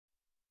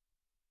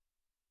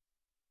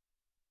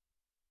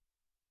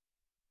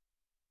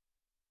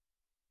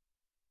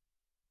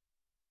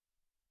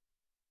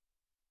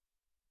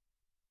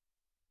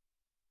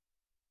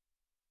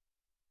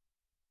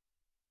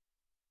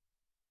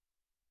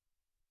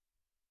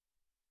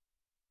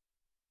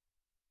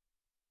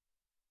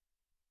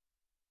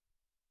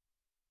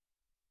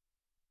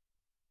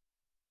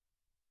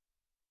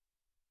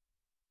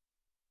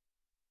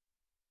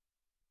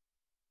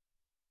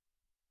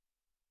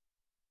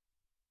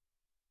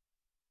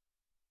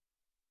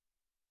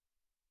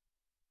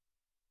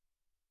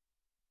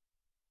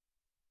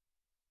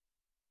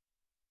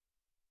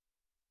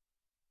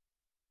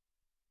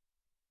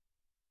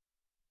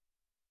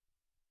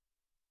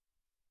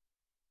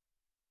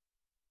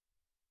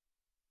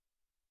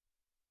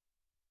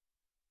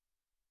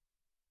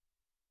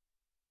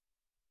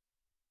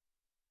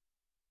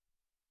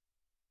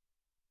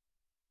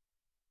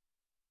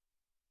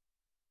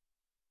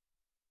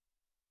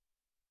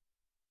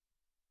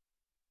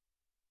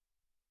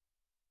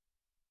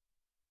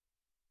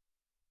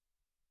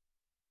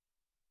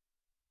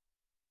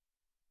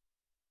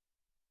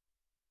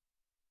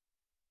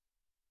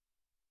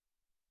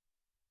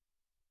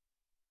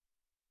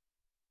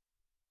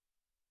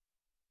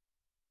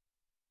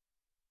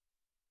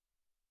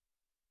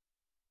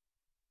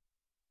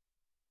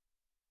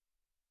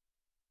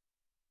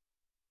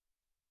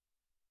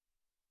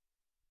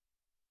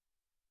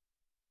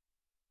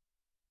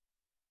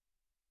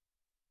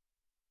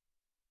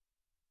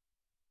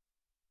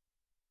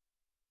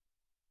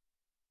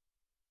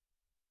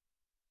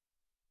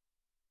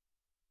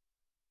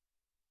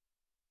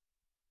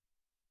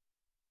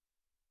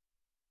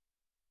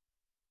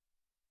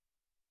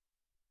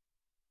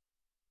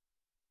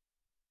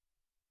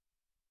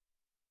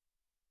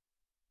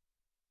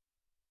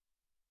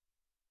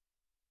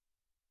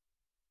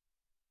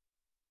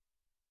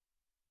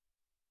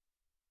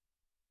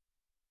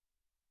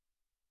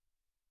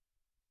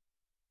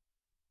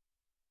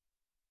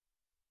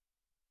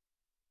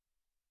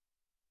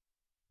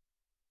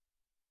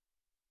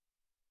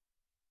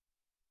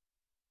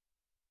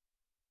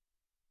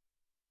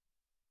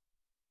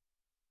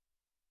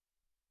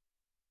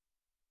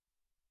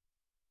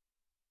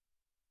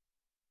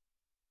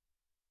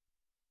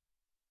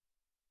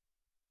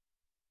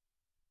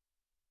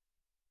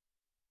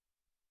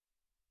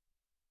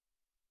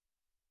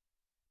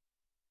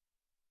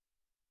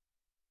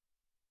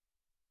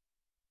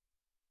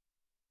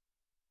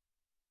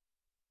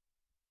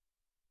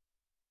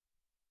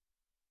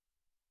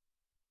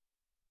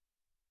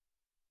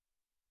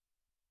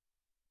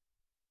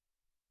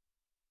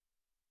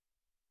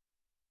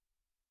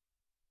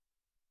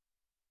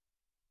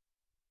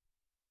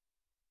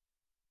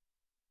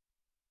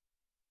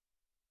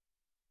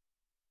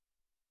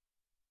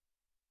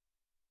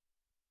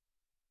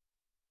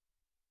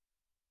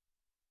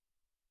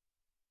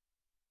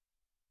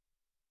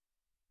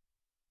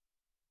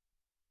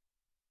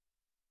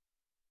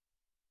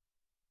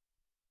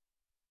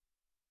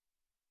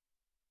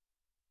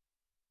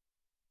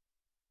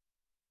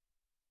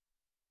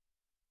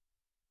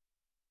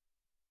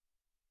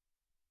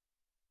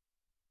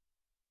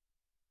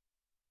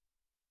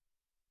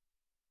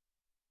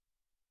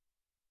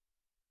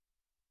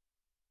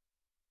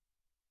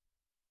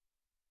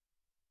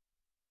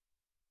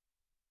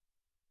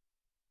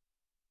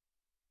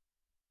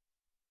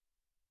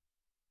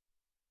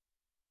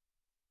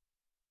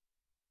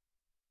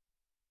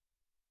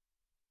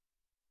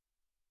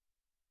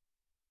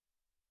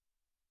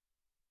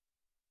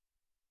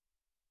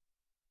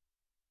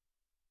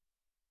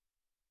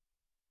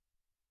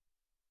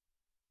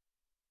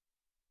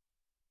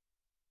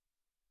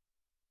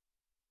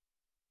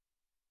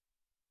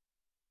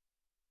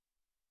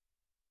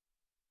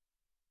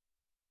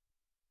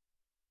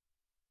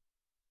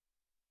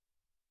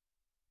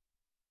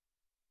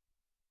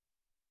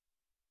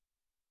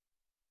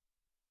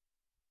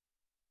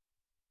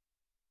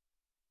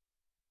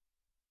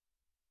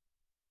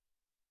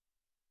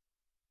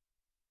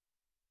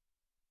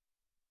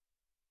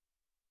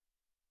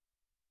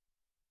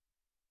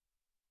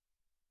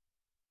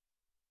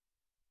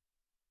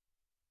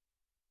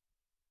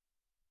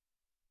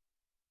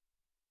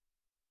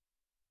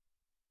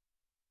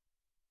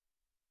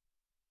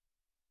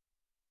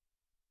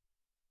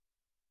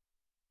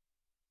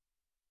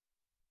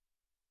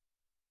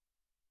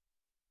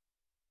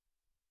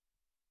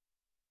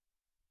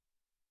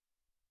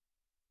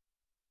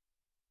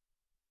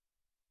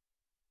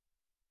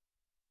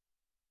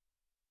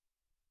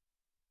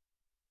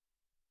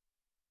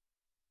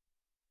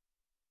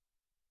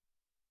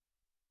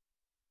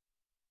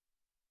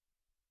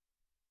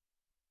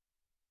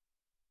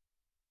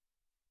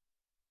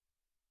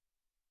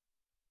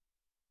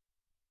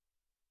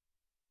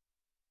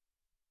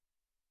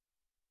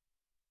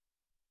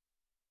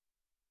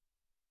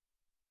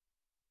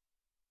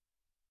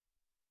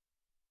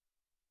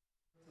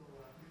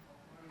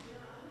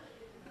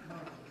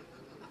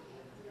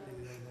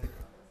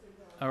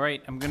All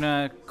right, I'm going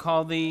to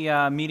call the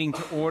meeting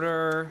to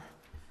order.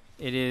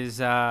 It is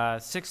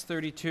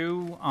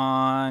 6:32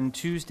 on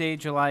Tuesday,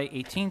 July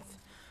 18th,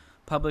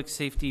 Public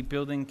Safety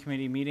Building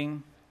Committee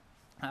meeting.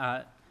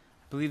 I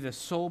believe the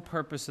sole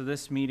purpose of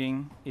this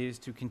meeting is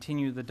to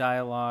continue the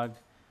dialogue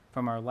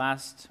from our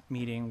last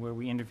meeting where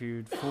we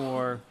interviewed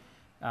four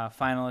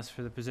finalists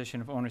for the position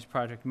of Owner's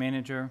Project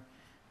Manager.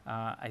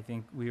 I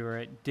think we were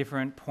at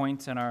different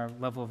points in our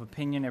level of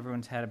opinion.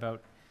 Everyone's had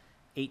about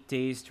 8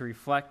 days to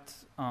reflect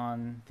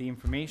on the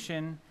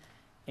information,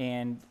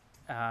 and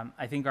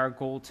I think our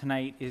goal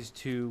tonight is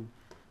to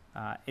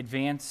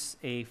advance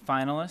a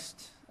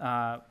finalist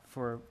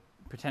for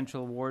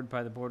potential award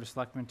by the Board of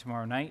Selectmen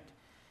tomorrow night,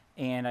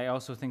 and I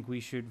also think we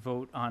should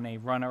vote on a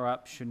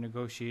runner-up should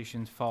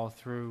negotiations fall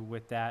through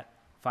with that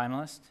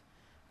finalist.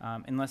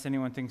 Unless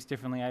anyone thinks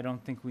differently, I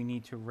don't think we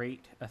need to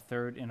rate a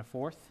third and a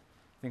fourth.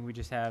 I think we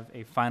just have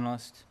a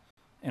finalist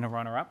and a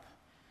runner-up.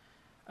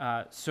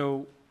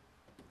 So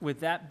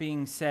with that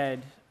being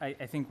said, I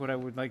think what I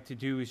would like to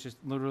do is just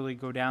literally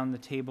go down the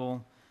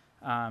table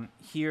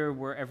here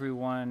where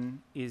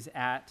everyone is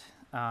at.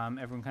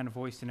 Everyone kind of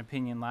voiced an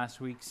opinion last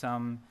week,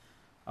 some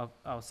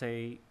I'll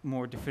say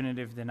more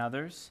definitive than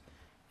others,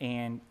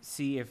 and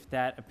see if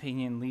that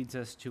opinion leads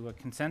us to a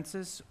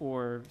consensus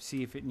or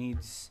see if it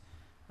needs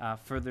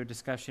further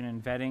discussion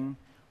and vetting,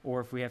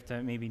 or if we have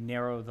to maybe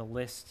narrow the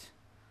list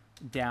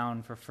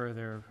down for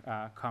further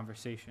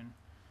conversation.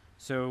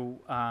 So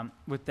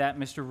with that,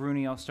 Mr.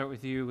 Rooney, I'll start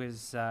with you.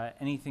 Is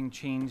anything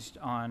changed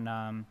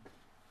on,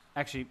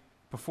 actually,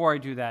 before I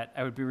do that,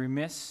 I would be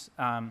remiss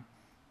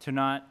to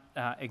not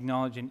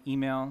acknowledge an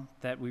email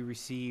that we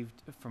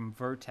received from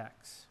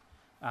Vertex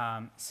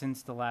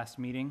since the last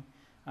meeting.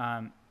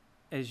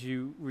 As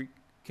you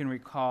can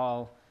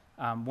recall,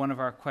 one of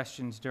our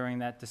questions during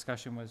that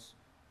discussion was,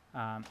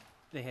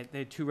 they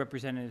had two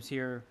representatives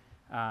here.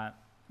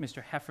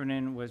 Mr.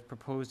 Heffernan was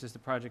proposed as the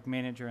project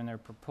manager in their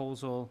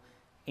proposal,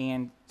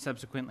 and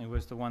subsequently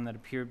was the one that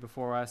appeared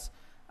before us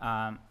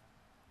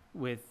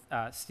with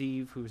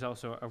Steve, who's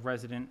also a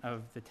resident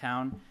of the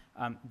town.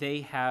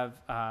 They have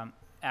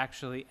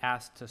actually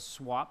asked to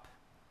swap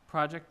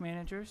project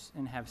managers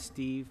and have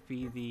Steve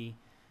be the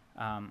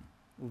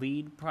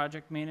lead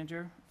project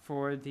manager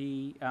for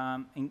the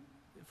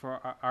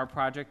for our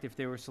project if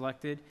they were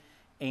selected,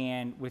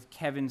 and with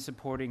Kevin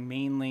supporting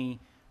mainly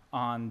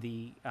on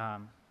the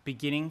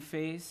beginning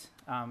phase,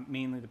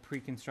 mainly the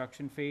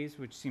pre-construction phase,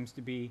 which seems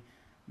to be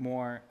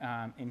more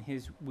in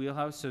his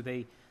wheelhouse. So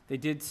they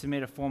did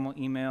submit a formal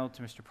email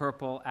to Mr.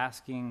 Purple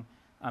asking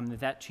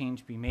that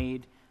change be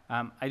made.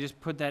 I just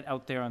put that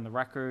out there on the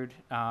record,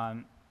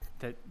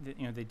 that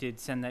you know, they did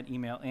send that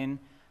email in.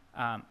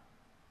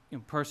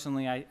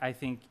 Personally, I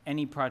think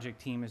any project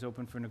team is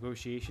open for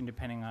negotiation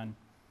depending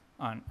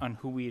on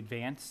who we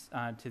advance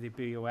to the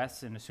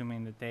BOS, and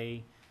assuming that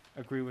they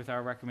agree with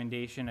our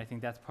recommendation. I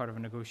think that's part of a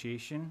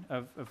negotiation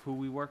of who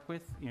we work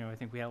with. You know, I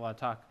think we had a lot of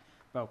talk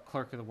about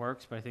clerk of the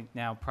works, but I think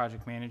now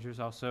project managers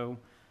also,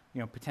 you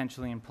know,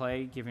 potentially in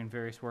play given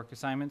various work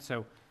assignments.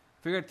 So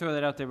figured I'd throw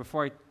that out there.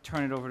 Before I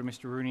turn it over to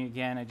Mr. Rooney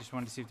again, I just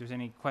wanted to see if there's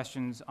any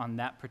questions on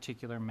that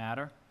particular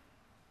matter.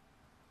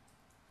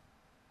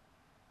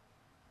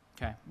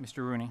 Okay, Mr.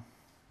 Rooney.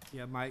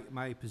 Yeah,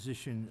 my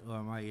position,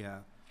 my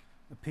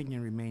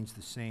opinion remains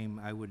the same.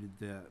 I would,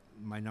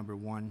 my number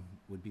one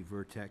would be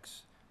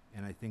Vertex,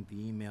 and I think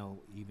the email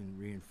even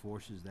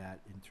reinforces that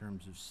in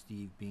terms of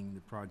Steve being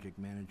the project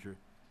manager,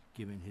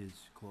 given his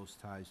close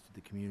ties to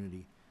the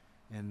community.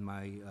 And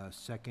my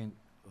second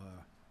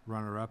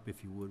runner-up,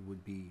 if you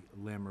would be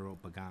Lamero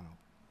Pagano.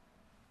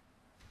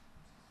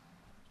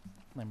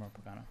 Lamero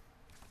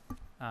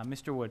Pagano.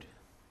 Mr. Wood.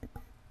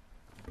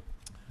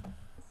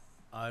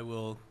 I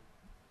will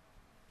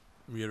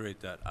reiterate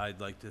that. I'd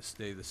like to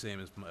stay the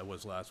same as I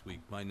was last week.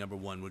 My number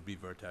one would be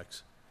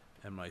Vertex,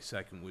 and my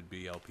second would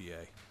be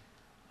LPA.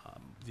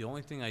 The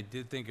only thing I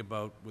did think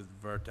about with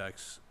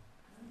Vertex,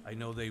 I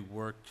know they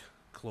worked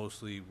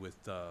closely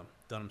with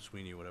Dunham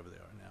Sweeney, or whatever they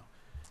are now,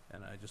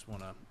 and I just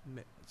want to,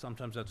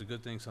 sometimes that's a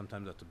good thing,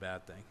 sometimes that's a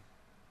bad thing.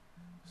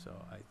 So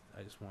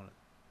I just want to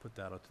put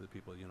that out to the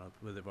people, you know,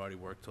 where they've already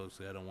worked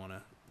closely. I don't want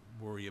to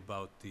worry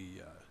about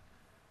the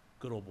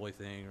good old boy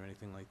thing or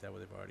anything like that,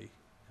 where they've already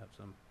have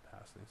some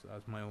past things. So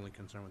that's my only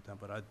concern with them,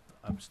 but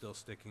I'm still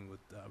sticking with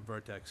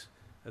Vertex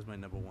as my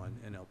number one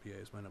and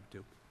LPA as my number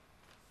two.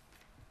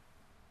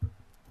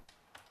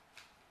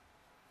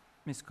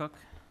 Ms. Cook.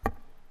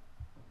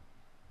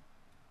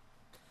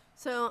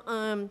 So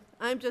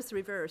I'm just the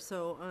reverse,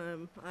 so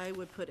I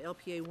would put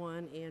LPA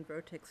 1 and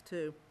Vertex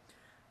 2.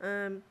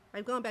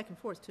 I've gone back and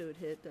forth to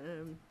it.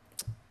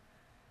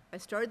 I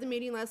started the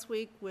meeting last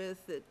week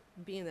with it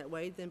being that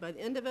way. Then by the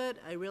end of it,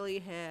 I really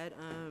had,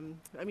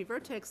 I mean,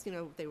 Vertex, you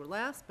know, they were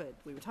last, but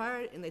we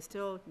retired, and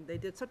they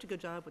did such a good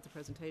job with the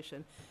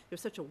presentation. It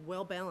was such a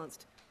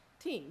well-balanced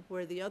team,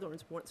 where the other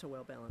ones weren't so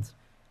well-balanced.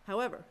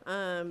 However,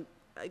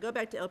 I go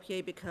back to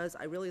LPA because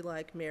I really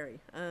like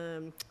Mary.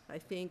 I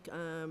think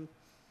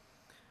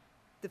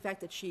the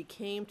fact that she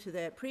came to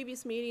that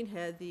previous meeting,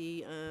 had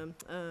the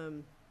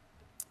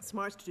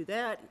smarts to do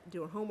that,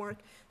 do her homework.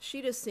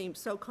 She just seemed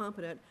so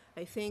competent.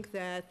 I think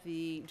that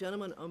the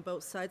gentleman on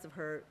both sides of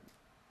her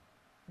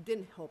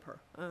didn't help her.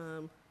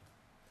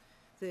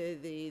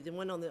 The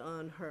one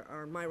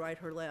on my right,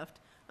 her left,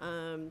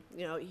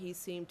 he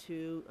seemed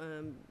to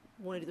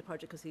want to do the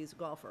project because he's a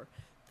golfer.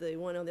 The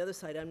one on the other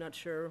side, I'm not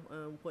sure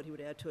what he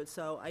would add to it.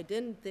 So I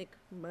didn't think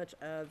much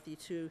of the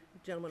two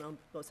gentlemen on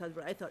both sides,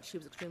 but I thought she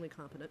was extremely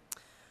competent.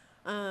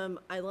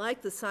 I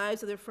like the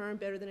size of their firm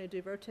better than I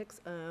do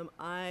Vertex.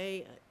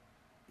 I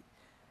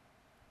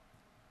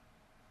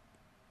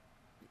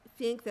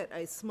think that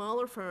a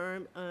smaller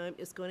firm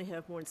is going to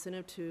have more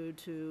incentive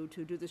to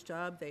do this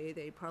job.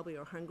 They probably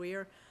are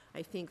hungrier.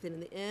 I think that in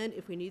the end,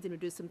 if we need them to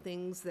do some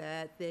things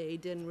that they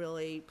didn't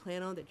really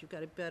plan on, that you've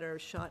got a better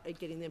shot at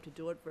getting them to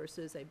do it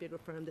versus a bigger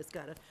firm that's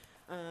got to,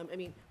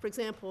 for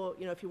example,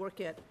 if you work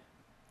at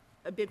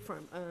a big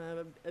firm,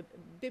 a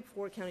big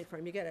four accounting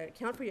firm, you got to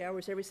account for your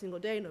hours every single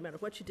day, no matter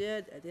what you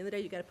did. At the end of the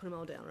day, you got to put them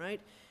all down,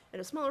 right? At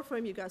a smaller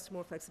firm, you've got some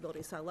more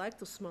flexibility. So I like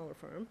the smaller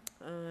firm.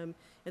 And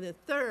then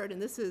third, and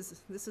this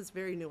is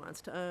very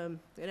nuanced,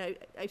 and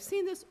I've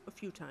seen this a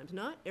few times,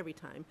 not every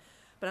time,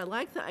 but I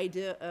like the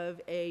idea of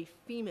a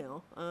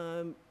female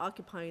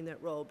occupying that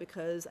role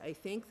because I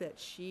think that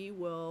she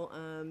will.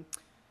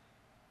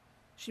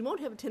 She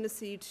won't have a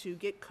tendency to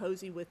get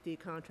cozy with the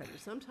contractor.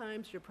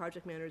 Sometimes your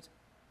project managers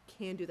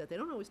can do that. They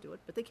don't always do it,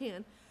 but they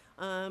can.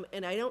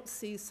 And I don't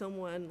see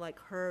someone like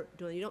her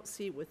doing it. You don't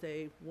see it with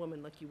a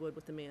woman like you would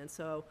with a man.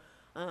 So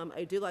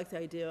I do like the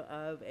idea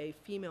of a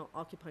female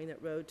occupying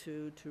that role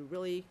to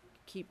really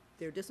keep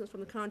their distance from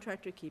the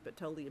contractor, keep it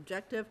totally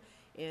objective,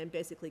 and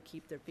basically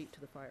keep their feet to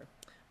the fire.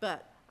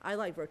 But I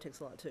like Vertex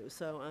a lot too,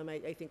 so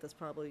I think that's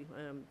probably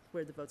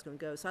where the vote's going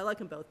to go. So I like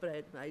them both,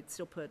 but I'd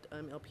still put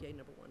LPA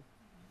number one.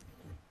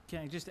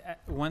 Can I just add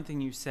one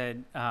thing you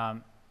said,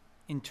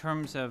 in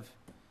terms of,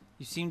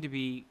 you seem to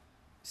be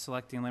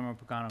selecting Lamar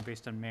Pagano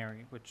based on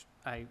Mary, which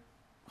I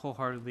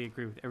wholeheartedly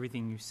agree with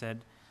everything you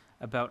said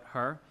about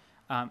her.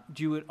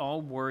 Do you at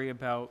all worry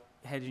about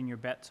hedging your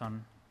bets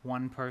on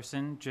one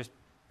person? Just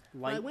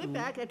like I went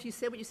back after you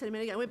said what you said a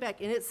minute ago. I went back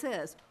and it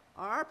says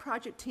our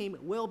project team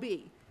will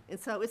be, and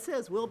so it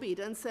says will be. It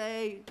doesn't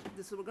say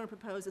this is what we're going to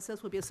propose. It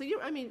says will be. So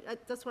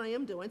that's what I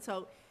am doing.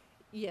 So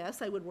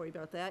yes, I would worry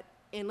about that.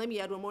 And let me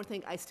add one more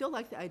thing. I still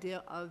like the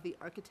idea of the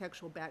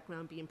architectural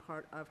background being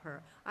part of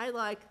her. I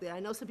like that. I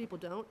know some people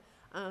don't,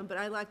 but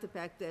I like the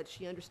fact that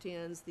she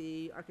understands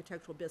the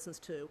architectural business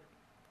too,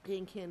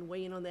 and can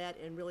weigh in on that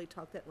and really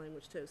talk that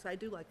language too. So I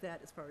do like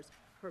that as far as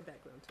her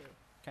background too.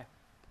 Okay,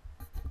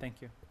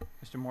 thank you.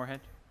 Mr.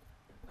 Moorhead?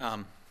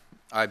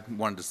 I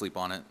wanted to sleep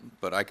on it,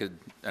 but I could,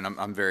 and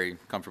I'm very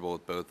comfortable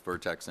with both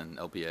Vertex and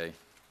LPA.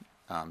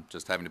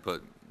 Just having to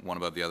put one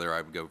above the other,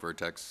 I would go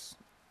Vertex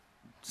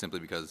simply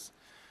because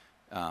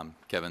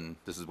Kevin,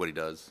 this is what he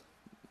does.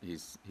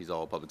 He's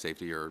all public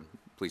safety or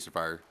police or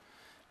fire,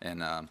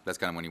 and that's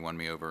kind of when he won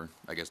me over,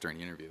 I guess, during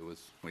the interview,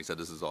 was when he said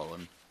this is all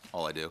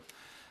I do.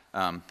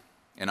 And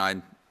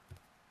I'm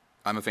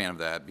a fan of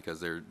that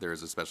because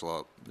there's a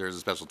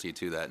specialty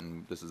to that,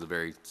 and this is a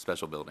very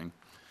special building,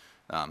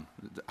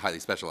 highly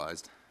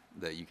specialized,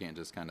 that you can't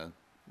just kind of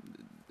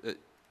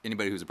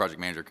anybody who's a project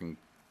manager can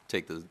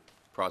take the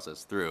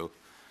process through,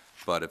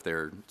 but if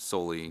they're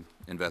solely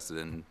invested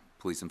in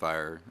police and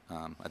fire,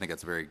 I think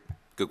that's a very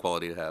good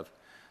quality to have.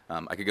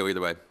 I could go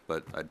either way,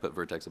 but I'd put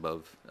Vertex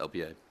above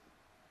LPA.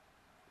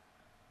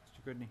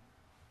 Mr. Goodney?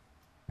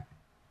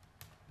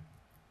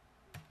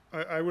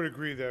 I would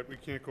agree that we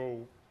can't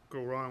go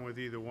wrong with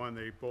either one.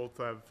 They both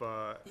have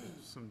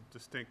some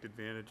distinct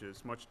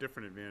advantages, much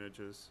different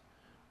advantages.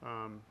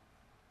 I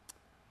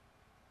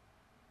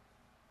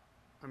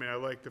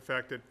like the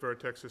fact that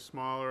Vertex is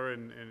smaller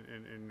and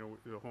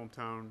the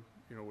hometown,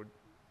 would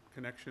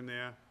connection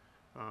there.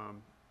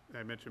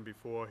 I mentioned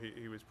before,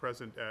 he was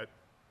present at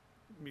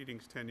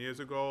meetings 10 years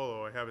ago,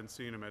 although I haven't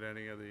seen him at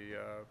any of the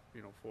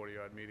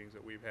 40-odd meetings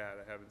that we've had.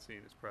 I haven't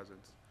seen his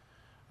presence.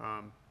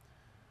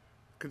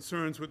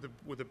 Concerns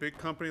with a big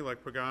company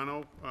like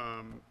Pagano,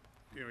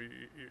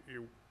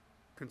 you're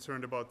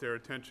concerned about their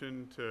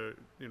attention to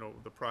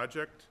the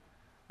project.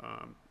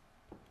 Are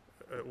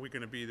we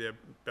going to be their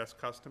best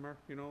customer?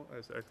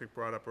 As I think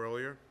brought up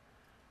earlier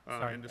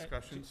Sorry, in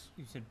discussions.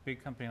 you said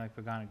big company like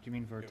Pagano. Do you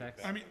mean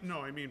Vertex? I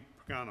mean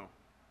Pagano.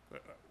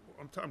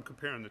 I'm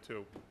comparing the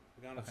two.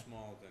 Pagano's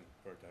smaller than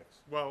Vertex.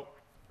 Well,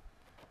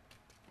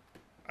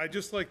 I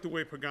just like the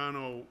way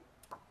Pagano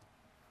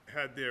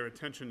had their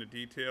attention to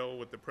detail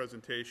with the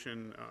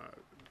presentation.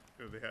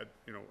 They had,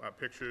 our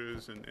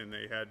pictures, and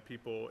they had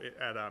people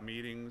at our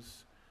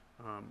meetings.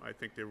 I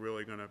think they're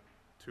really going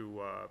to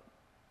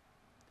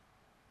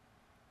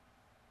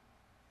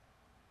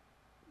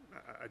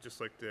I just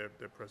like their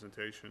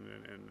presentation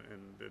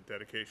and the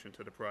dedication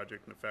to the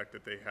project, and the fact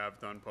that they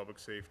have done public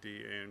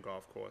safety and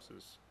golf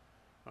courses.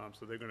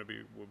 So they're going to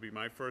will be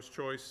my first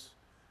choice,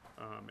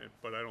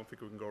 but I don't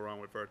think we can go wrong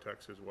with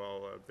Vertex as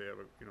well. They have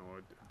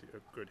a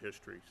good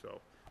history,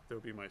 so they'll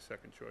be my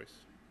second choice.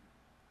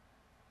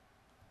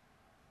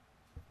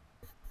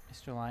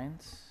 Mr.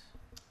 Lyons?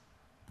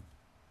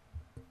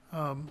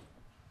 I'm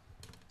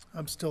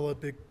still a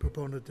big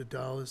proponent to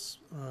Dallas,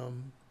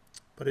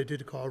 but I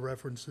did call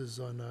references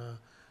on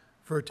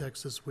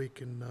Vertex this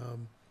week, and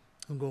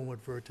I'm going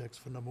with Vertex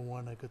for number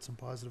one. I got some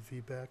positive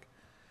feedback.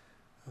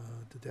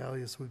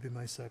 Dedalus would be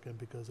my second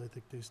because I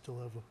think they still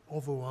have an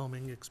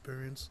overwhelming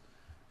experience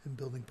in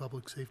building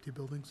public safety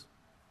buildings.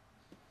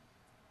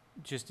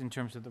 Just in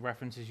terms of the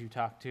references you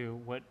talked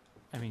to,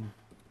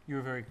 you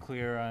were very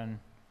clear on,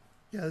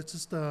 Yeah, it's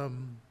just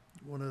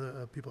one of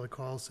the people I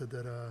called said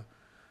that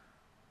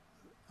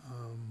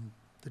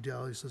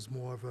Dedalus is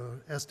more of a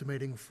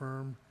estimating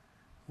firm,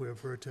 where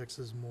Vertex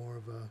is more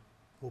of a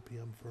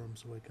OPM firm,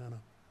 so I kind of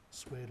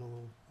swayed a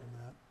little on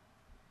that.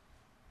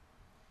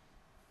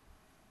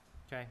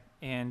 okay?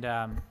 And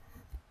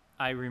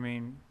I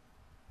remain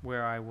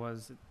where I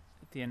was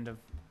at the end of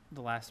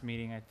the last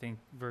meeting. I think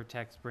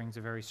Vertex brings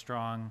a very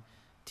strong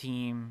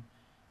team.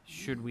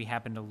 Should we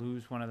happen to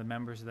lose one of the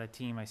members of that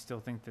team, I still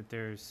think that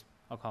there's,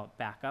 I'll call it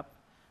backup.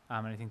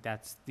 And I think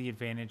that's the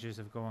advantages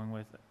of going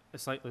with a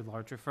slightly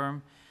larger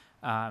firm.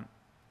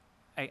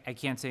 I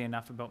can't say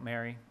enough about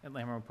Mary at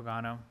Lamro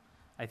Pagano.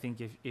 I think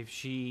if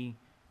she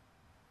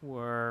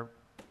were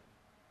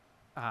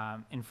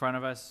in front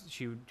of us,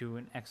 she would do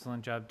an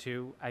excellent job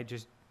too. I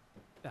just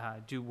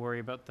do worry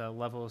about the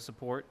level of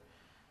support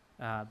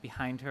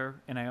behind her,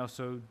 and I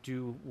also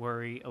do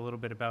worry a little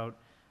bit about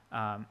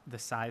the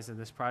size of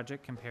this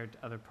project compared to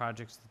other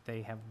projects that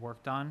they have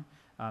worked on.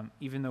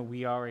 Even though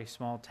we are a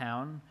small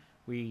town,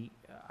 we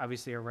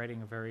obviously are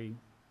writing a very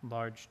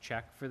large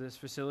check for this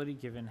facility,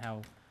 given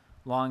how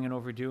long and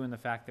overdue, and the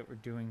fact that we're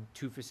doing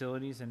 2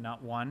 facilities and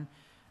not 1.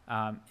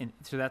 And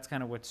so that's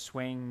kind of what's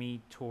swaying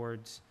me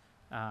towards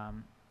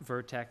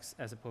Vertex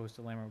as opposed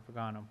to Lamro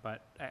Pagano.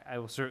 But I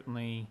will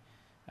certainly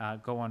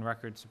go on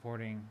record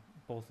supporting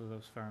both of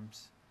those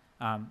firms.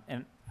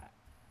 And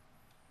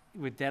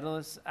with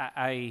Dedalus,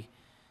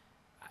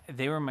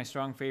 they were my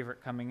strong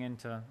favorite coming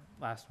into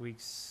last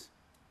week's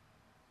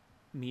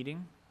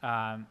meeting.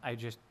 I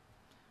just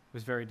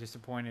was very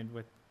disappointed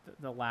with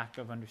the lack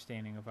of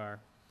understanding of our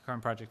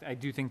current project. I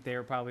do think they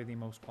are probably the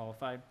most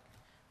qualified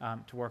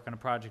to work on a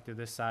project of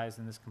this size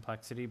and this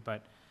complexity,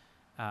 but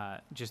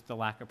just the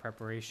lack of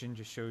preparation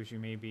just shows you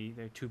maybe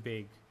they're too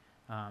big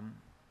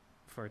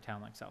for a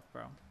town like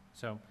Southborough.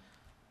 So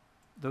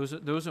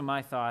those are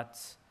my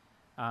thoughts.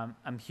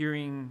 I'm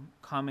hearing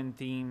common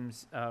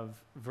themes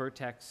of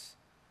Vertex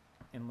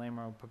and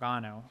Lamro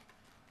Pagano.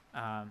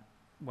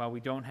 While we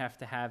don't have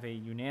to have a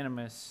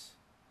unanimous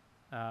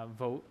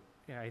vote,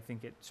 I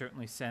think it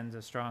certainly sends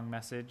a strong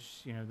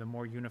message, the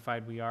more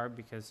unified we are,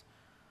 because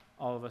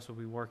all of us will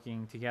be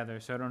working together.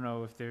 So I don't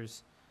know if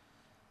there's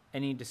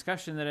any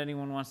discussion that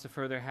anyone wants to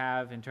further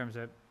have in terms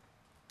of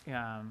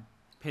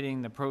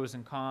pitting the pros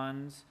and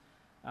cons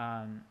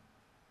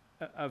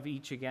of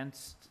each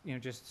against,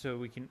 just so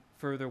we can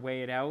further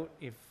weigh it out.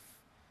 If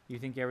you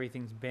think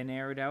everything's been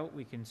aired out,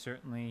 we can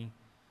certainly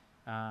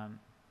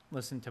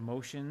listen to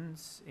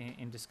motions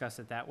and discuss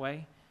it that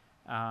way.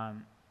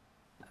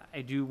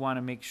 I do want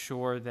to make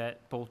sure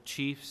that both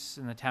chiefs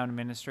and the town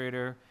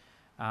administrator,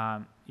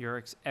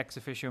 your ex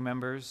officio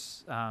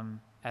members,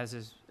 as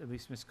is at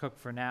least Ms. Cook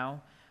for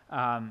now,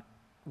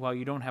 while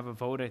you don't have a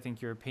vote, I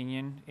think your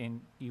opinion,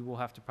 and you will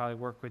have to probably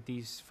work with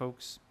these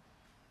folks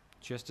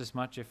just as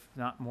much, if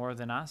not more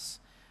than us.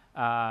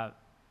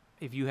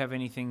 If you have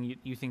anything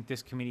you think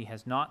this committee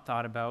has not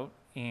thought about,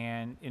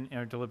 and in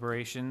our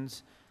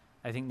deliberations,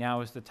 I think now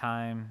is the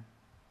time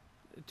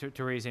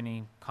to raise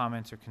any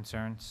comments or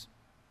concerns.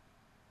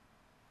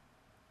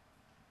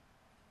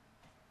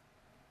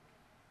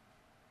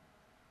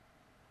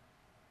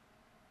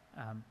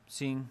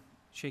 Seeing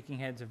shaking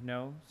heads of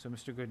no, so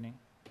Mr. Goodney.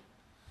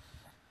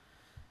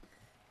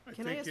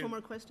 Can I ask one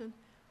more question?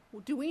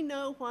 Do we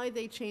know why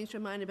they changed their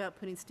mind about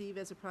putting Steve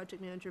as a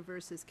project manager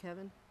versus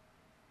Kevin?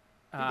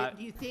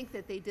 Do you think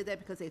that they did that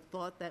because they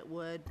thought that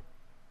would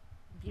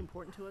be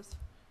important to us?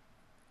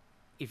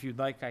 If you'd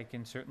like, I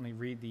can certainly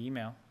read the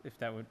email, if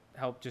that would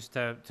help, just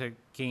to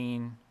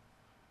gain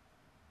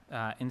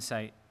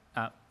insight.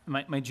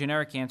 My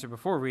generic answer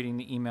before reading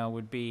the email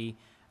would be,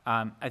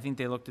 I think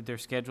they looked at their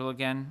schedule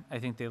again. I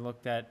think they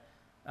looked at,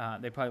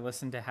 they probably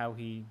listened to how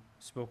he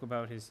spoke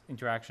about his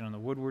interaction on the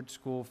Woodward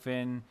School,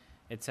 Finn,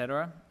 et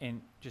cetera,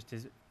 and just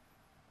his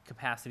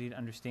capacity to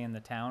understand the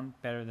town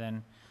better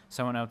than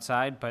someone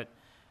outside. But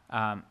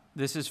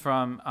this is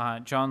from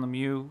John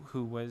Lemieux,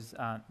 who was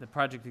the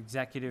project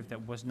executive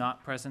that was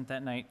not present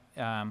that night.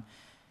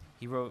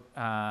 He wrote,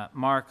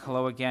 Mark,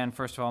 hello again.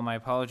 First of all, my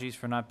apologies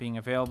for not being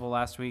available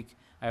last week.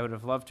 I would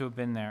have loved to have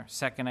been there.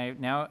 Second, I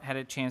now had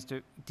a chance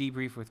to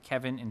debrief with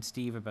Kevin and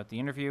Steve about the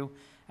interview.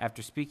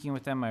 After speaking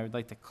with them, I would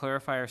like to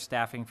clarify our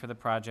staffing for the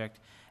project,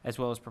 as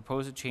well as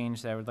propose a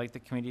change that I would like the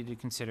committee to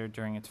consider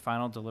during its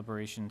final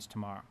deliberations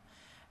tomorrow.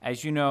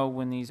 As you know,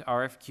 when these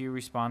RFQ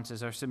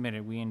responses are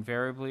submitted, we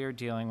invariably are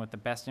dealing with the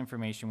best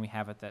information we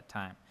have at that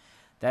time.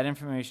 That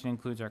information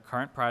includes our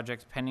current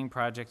projects, pending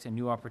projects, and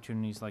new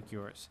opportunities like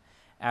yours.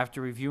 After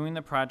reviewing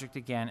the project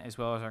again, as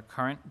well as our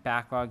current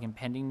backlog and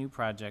pending new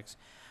projects,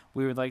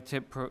 We would like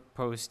to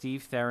propose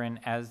Steve Theron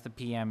as the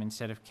PM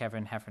instead of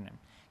Kevin Heffernan.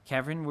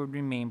 Kevin would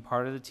remain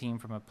part of the team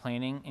from a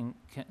planning and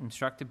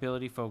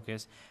constructability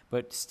focus,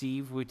 but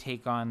Steve would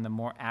take on the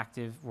more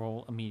active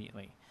role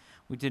immediately.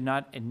 We did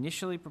not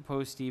initially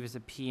propose Steve as a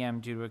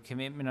PM due to a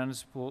commitment on a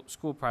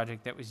school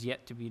project that was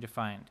yet to be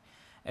defined.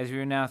 As we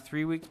are now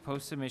 3 weeks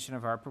post-submission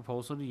of our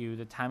proposal to you,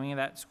 the timing of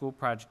that school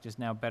project is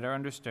now better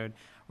understood,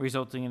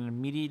 resulting in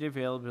immediate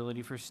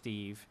availability for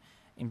Steve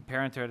in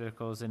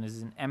parentheticals and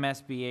is an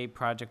MSBA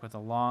project with a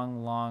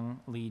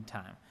long lead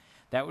time.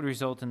 That would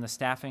result in the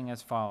staffing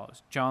as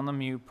follows. John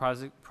Lemieux,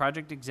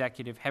 project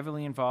executive,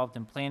 heavily involved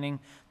in planning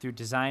through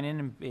design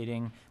and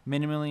bidding,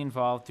 minimally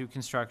involved through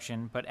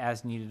construction, but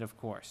as needed, of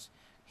course.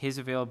 His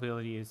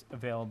availability is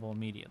available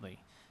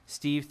immediately.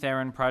 Steve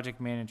Theron,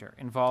 project manager,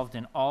 involved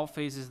in all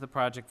phases of the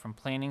project from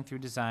planning through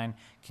design,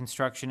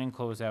 construction, and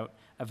closeout,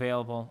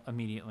 available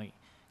immediately.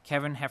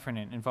 Kevin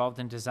Heffernan, involved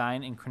in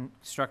design and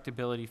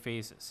constructability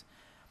phases.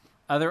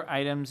 Other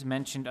items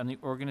mentioned on the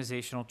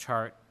organizational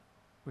chart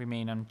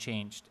remain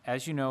unchanged.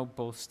 As you know,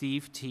 both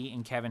Steve T.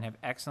 and Kevin have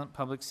excellent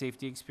public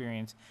safety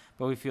experience,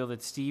 but we feel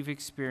that Steve's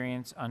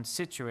experience on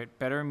Situate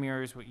better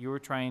mirrors what you are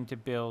trying to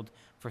build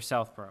for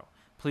Southborough.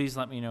 Please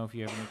let me know if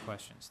you have any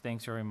questions.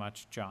 Thanks very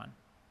much, John.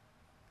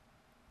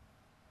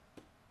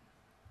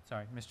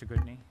 Sorry, Mr.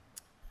 Goodney.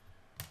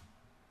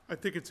 I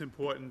think it's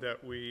important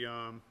that we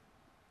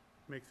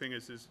make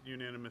things as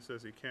unanimous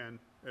as we can.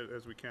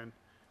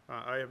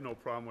 I have no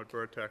problem with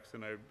Vertex,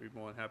 and I'd be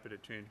more than happy to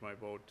change my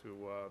vote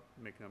to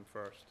make them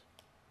first.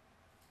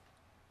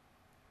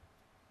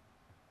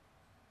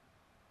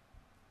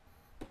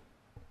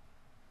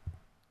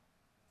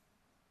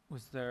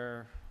 Was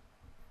there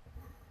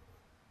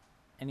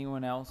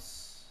anyone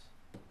else?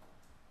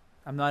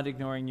 I'm not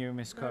ignoring you,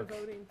 Ms. Not Cook.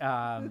 voting.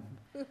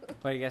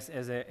 But I guess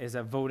as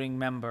a voting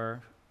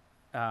member,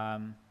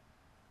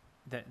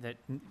 that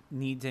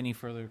needs any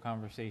further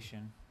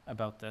conversation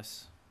about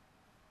this.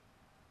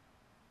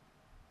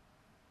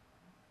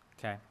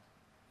 Okay.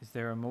 Is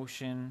there a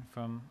motion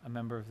from a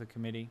member of the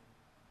committee?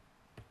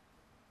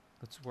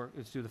 Let's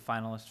do the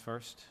finalist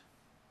first.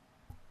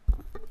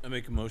 I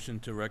make a motion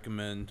to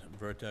recommend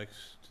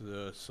Vertex to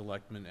the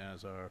selectmen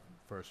as our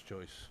first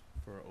choice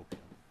for OPM.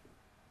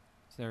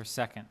 Is there a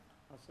second?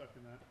 I'll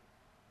second that.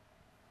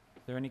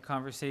 Is there any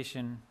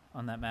conversation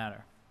on that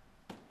matter?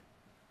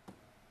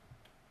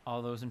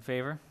 All those in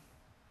favor?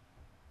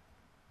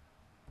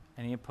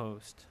 Any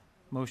opposed?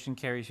 Motion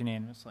carries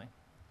unanimously.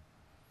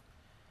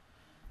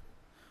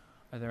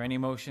 Are there any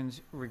motions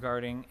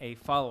regarding a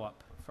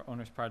follow-up for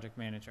owner's project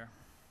manager?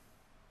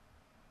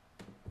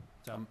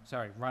 So,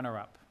 sorry,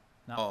 runner-up,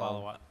 not Oh,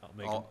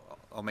 follow-up.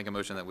 I'll make a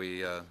motion that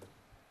we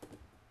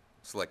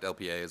select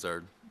LPA as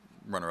our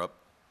runner-up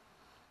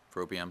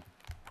for OPM.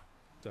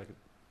 Second.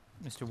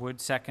 Mr. Wood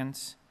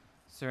seconds.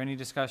 Is there any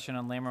discussion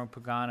on Lamro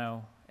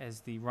Pagano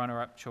as the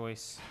runner-up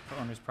choice for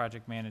owner's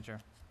project manager?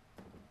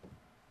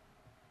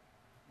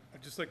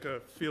 I'd just like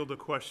to field a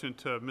question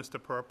to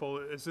Mr. Purple.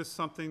 Is this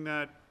something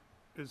that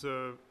is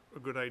a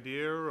good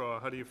idea, or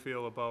how do you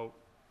feel about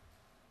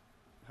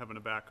having a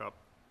backup?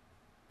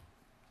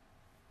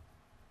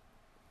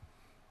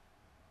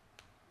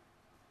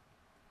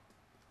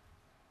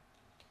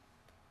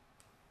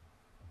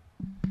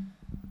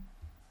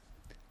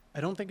 I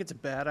don't think it's a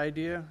bad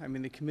idea. I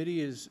mean, the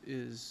committee has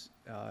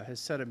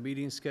set a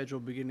meeting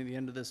schedule beginning the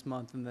end of this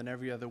month and then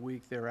every other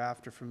week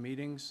thereafter for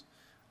meetings.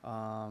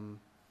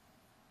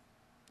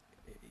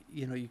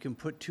 You know, you can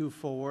put two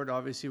forward.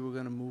 Obviously, we're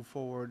going to move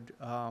forward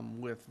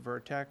with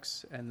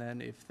Vertex, and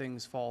then if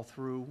things fall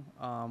through,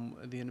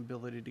 the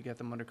inability to get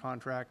them under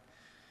contract,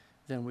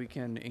 then we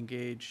can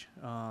engage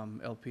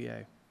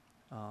LPA.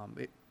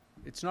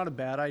 It's not a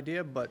bad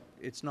idea, but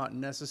it's not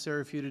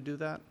necessary for you to do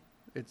that.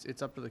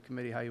 It's up to the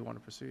committee how you want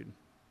to proceed.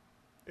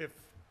 If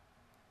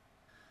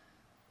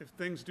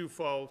things do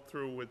fall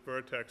through with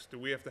Vertex, do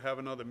we have to have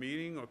another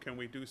meeting, or can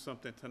we do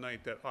something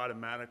tonight that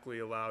automatically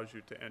allows you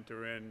to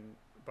enter in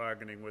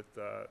bargaining with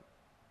the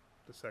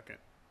second?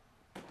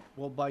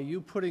 Well, by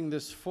you putting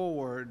this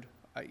forward,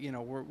 you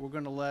know, we're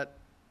going to let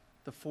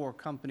the four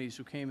companies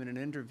who came in an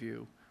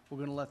interview, we're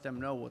going to let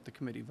them know what the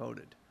committee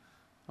voted.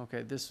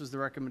 Okay, this was the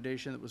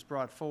recommendation that was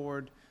brought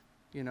forward.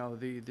 You know,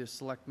 the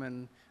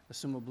selectmen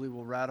assumably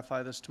will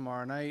ratify this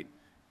tomorrow night,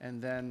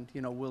 and then,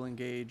 you know, we'll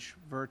engage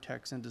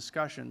Vertex in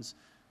discussions.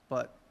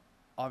 But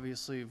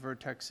obviously,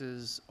 Vertex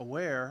is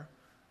aware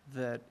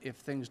that if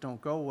things don't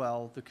go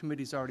well, the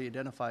committee's already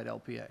identified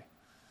LPA.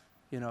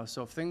 You know,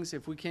 so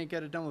if we can't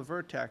get it done with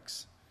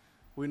Vertex,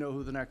 we know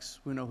who the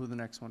next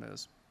one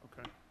is.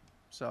 Okay.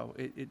 So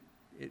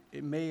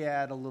it may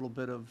add a little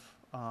bit of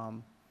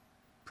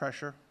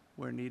pressure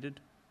where needed,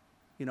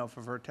 you know,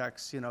 for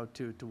Vertex, you know,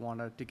 to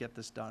want to get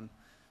this done,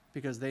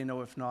 because they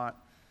know if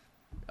not,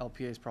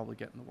 LPA is probably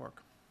getting the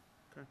work.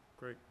 Okay,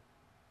 great.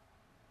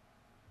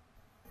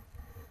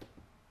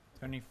 Is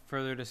there any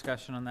further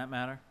discussion on that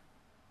matter?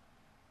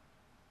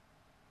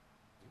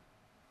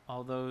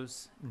 All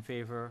those in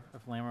favor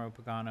of Lamro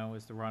Pagano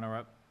as the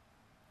runner-up?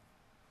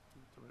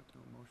 Do we have to do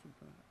a motion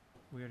for that?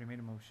 We already made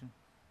a motion.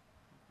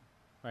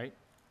 right?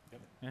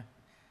 Yeah.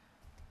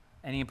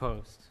 Any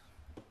opposed?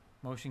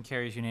 Motion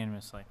carries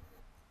unanimously.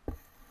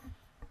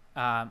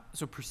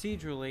 So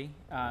procedurally,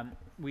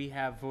 we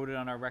have voted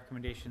on our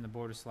recommendation, the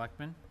Board of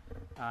Selectmen.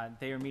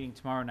 They are meeting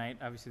tomorrow night.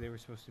 Obviously, they were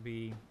supposed to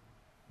be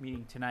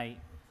meeting tonight.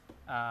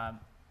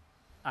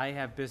 I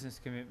have business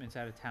commitments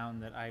out of town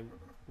that I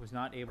was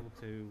not able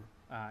to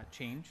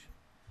change.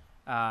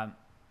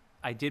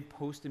 I did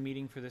post a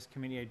meeting for this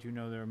committee. I do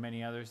know there are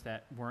many others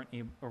that weren't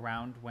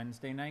around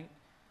Wednesday night.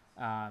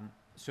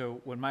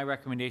 So what my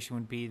recommendation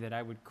would be that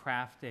I would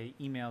craft a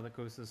email that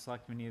goes to the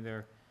selectmen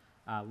either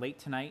late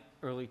tonight,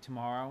 early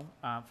tomorrow,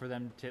 for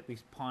them to at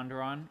least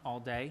ponder on all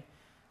day.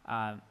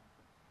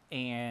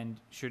 And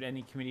should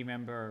any committee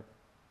member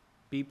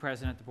be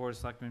present at the Board of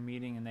Selectmen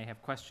meeting and they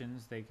have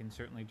questions, they can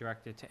certainly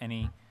direct it to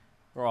any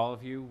or all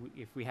of you.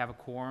 If we have a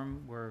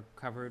quorum, we're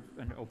covered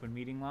under open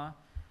meeting law.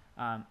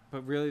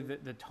 But really,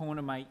 the tone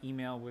of my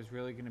email was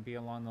really going to be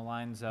along the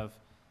lines of,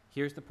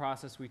 here's the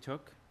process we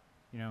took,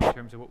 you know, in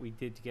terms of what we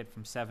did to get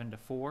from 7 to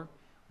 4,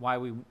 why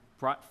we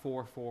brought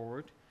 4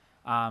 forward,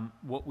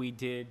 what we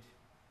did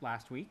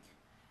last week,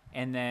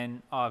 and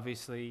then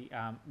obviously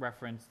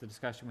reference the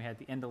discussion we had at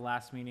the end of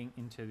last meeting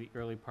into the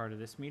early part of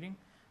this meeting,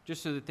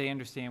 just so that they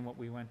understand what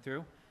we went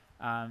through.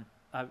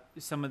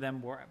 Some of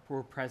them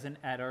were present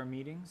at our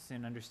meetings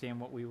and understand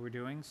what we were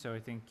doing, so I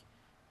think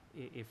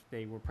if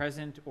they were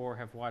present or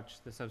have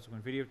watched the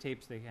subsequent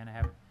videotapes, they kind of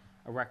have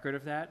a record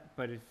of that.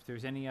 But if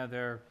there's any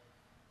other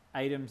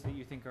items that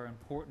you think are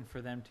important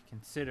for them to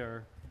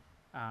consider,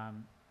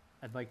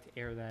 I'd like to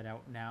air that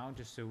out now,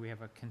 just so we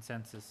have a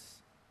consensus.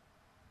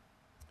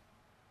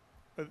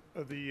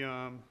 Are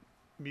the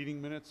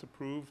meeting minutes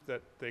approved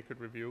that they could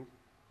review?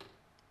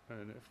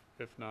 And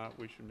if not,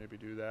 we should maybe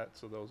do that,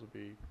 so those would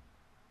be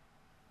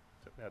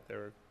at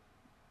their...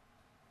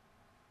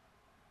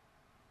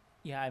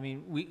 Yeah, I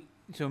mean,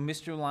 so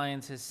Mr.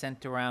 Lyons has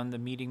sent around the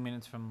meeting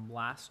minutes from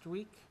last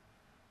week.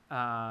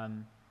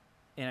 And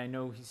I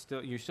know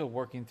you're still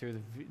working through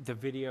the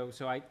video,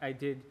 so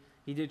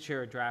he did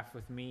share a draft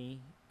with me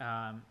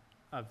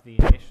of the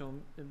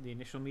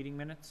initial meeting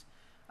minutes.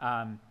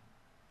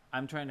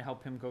 I'm trying to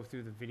help him go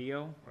through the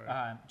video,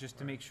 Right. just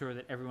to make sure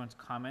that everyone's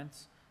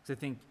comments,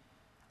 because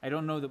I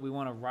don't know that we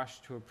want to rush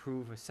to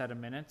approve a set of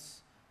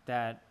minutes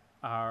that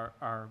are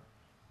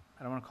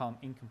I don't want to call them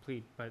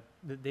incomplete, but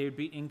they would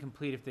be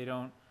incomplete if they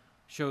don't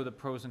show the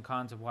pros and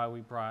cons of why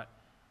we brought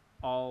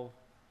all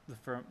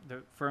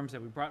the firms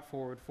that we brought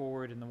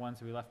forward and the ones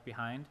that we left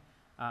behind.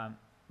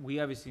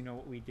 We obviously know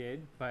what we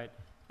did, but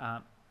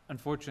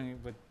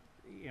unfortunately,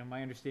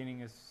 my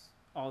understanding is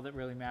all that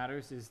really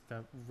matters is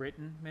the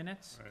written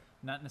minutes, Right.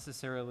 not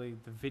necessarily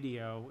the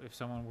video. If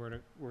someone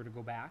were to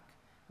go back,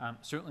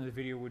 certainly the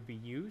video would be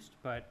used,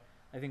 but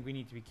I think we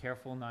need to be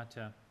careful not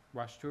to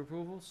rush to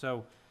approval.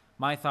 So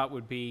my thought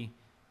would be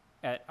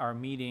at our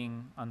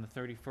meeting on the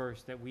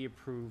 31st that we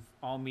approve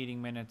all meeting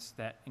minutes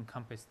that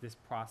encompass this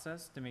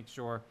process to make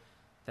sure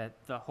that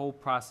the whole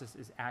process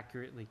is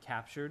accurately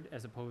captured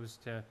as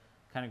opposed to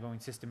kind of going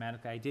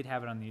systematically. I did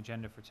have it on the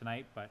agenda for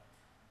tonight, but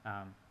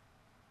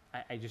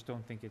I just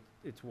don't think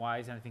it's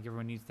wise, and I think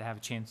everyone needs to have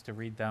a chance to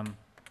read them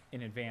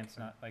in advance,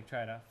 not like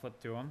try to flip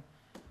through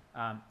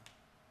them.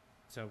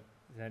 So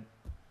is that...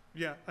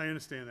 Yeah, I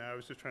understand that. I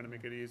was just trying to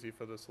make it easy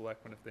for the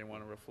selectmen. If they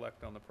want to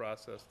reflect on the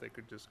process, they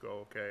could just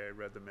go, okay, I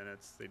read the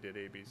minutes, they did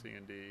A, B, C,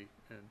 and D,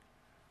 and,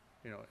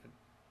 and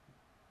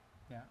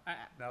Yeah,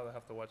 now they'll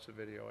have to watch the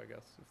video, I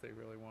guess, if they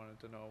really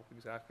wanted to know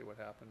exactly what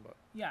happened, but.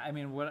 yeah. I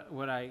mean,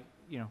 what I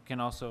can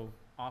also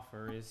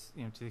offer is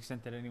to the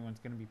extent that anyone's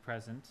going to be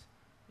present,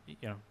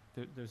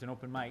 there's an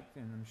open mic,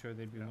 and I'm sure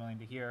they'd be Yeah. willing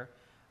to hear.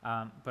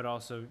 But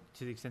also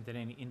to the extent that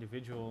any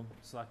individual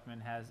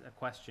selectman has a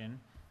question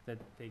that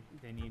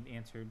they need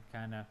answered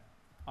kind of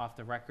off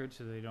the record,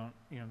 so they don't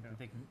that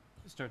they can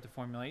start to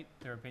formulate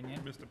their opinion.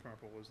 Mr.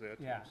 Purple was there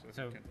too, Yeah. so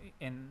So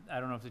and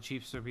I don't know if the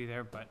Chiefs will be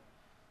there, but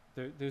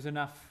there's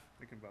enough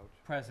he can vouch.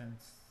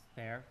 presence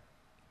there.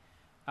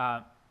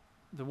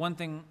 The one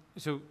thing,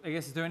 so I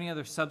guess, is there any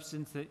other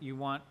substance that you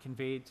want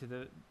conveyed to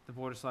the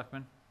Board of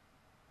Selectmen?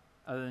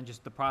 Other than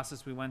just the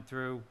process we went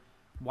through,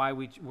 why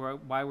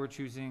we're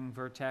choosing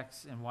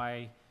Vertex, and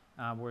why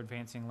we're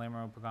advancing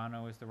Lamero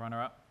Pagano as the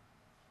runner-up?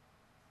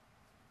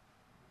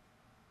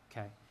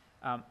 Okay.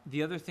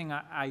 The other thing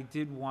I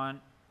did want,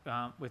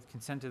 with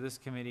consent of this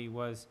committee,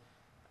 was,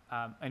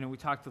 I know we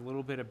talked a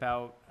little bit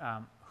about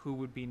who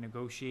would be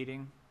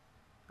negotiating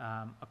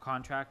a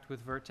contract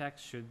with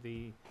Vertex should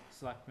the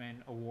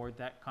selectmen award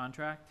that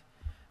contract.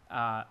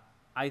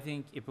 I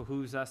think it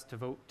behooves us to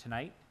vote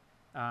tonight,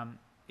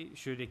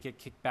 should it get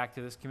kicked back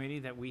to this committee,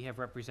 that we have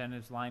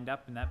representatives lined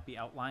up and that be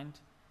outlined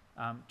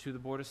to the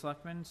Board of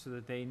Selectmen, so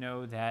that they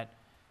know that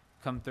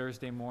come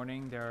Thursday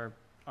morning, there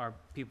are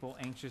people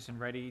anxious and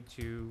ready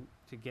to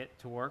get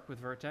to work with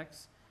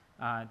Vertex.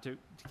 To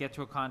get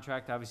to a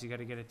contract, obviously you got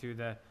to get it through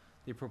the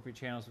appropriate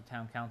channels with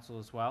town council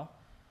as well.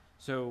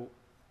 So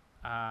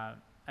I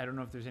don't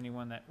know if there's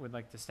anyone that would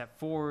like to step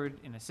forward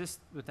and assist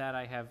with that.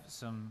 I have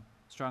some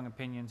strong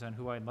opinions on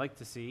who I'd like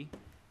to see.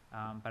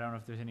 But I don't know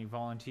if there's any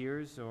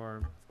volunteers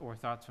or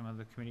thoughts from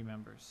other committee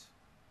members.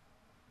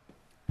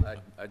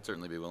 I'd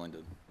certainly be willing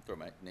to throw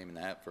my name in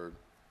the hat for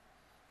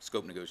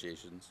scope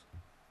negotiations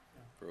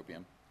for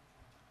OPM.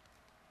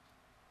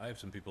 I have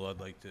some people I'd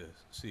like to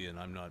see, and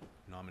I'm not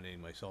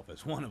nominating myself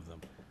as one of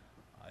them.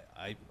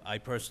 I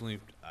personally,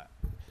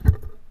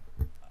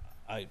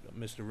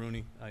 Mr.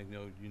 Rooney, I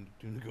know you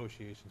do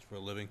negotiations for a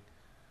living.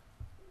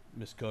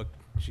 Ms. Cook,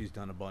 she's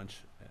done a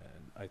bunch,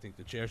 and I think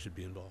the chair should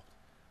be involved.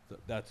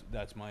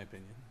 That's my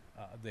opinion.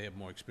 They have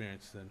more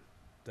experience than,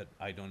 that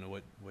I don't know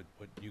what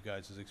you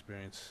guys'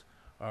 experience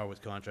are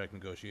with contract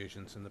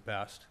negotiations in the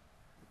past.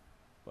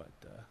 But,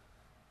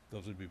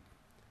 those would be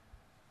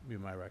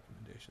my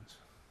recommendations.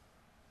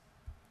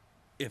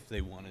 If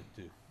they wanted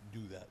to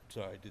do that.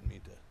 Sorry, I didn't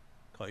mean to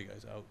call you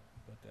guys out,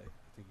 but I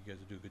think you guys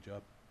would do a good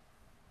job.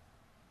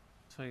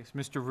 So I guess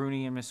Mr.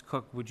 Rooney and Ms.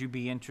 Cook, would you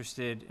be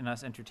interested in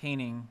us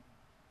entertaining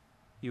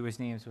you as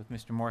names with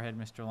Mr. Moorhead,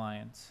 Mr.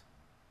 Lyons?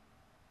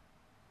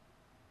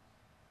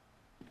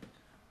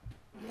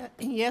 Yeah,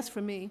 yes,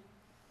 for me.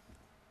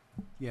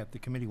 Yeah, if the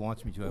committee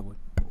wants me to, I would.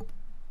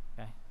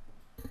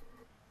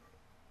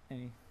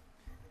 Any?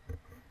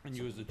 And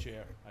you as the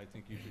chair, I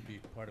think you should be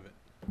part of it.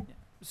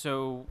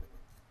 So,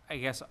 I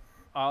guess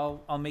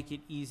I'll make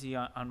it easy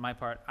on my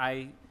part.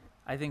 I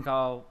think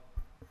I'll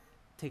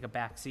take a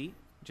back seat,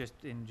 just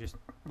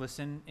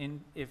listen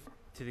in, if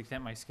to the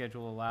extent my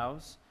schedule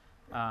allows.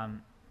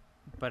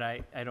 But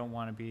I don't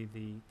want to be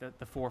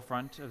the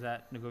forefront of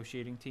that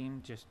negotiating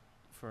team, just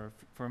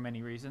for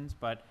many reasons.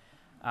 But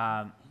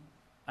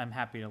I'm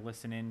happy to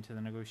listen in to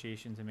the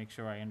negotiations and make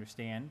sure I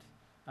understand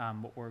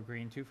what we're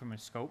agreeing to from a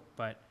scope.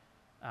 But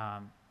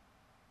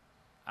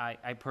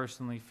I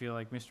personally feel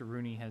like Mr.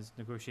 Rooney has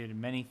negotiated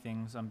many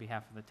things on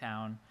behalf of the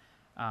town,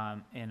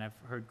 and I've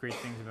heard great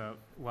things about,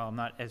 well, I'm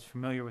not as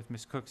familiar with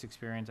Ms. Cook's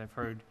experience. I've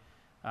heard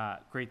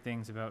great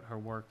things about her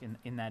work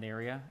in that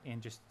area,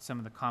 and just some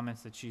of the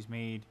comments that she's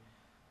made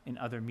in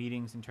other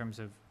meetings in terms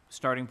of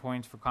starting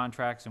points for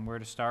contracts and where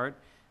to start.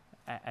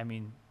 I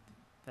mean,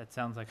 that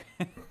sounds like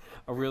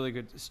a really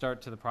good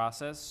start to the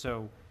process.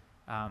 So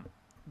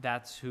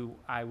that's who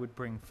I would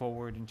bring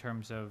forward in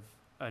terms of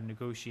a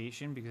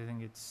negotiation, because I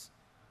think it's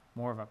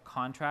more of a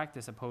contract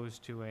as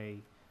opposed to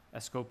a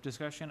scope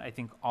discussion. I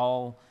think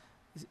all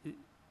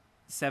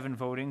 7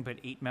 voting, but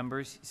 8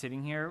 members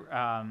sitting here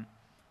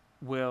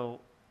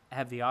will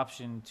have the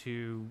option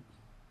to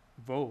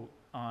vote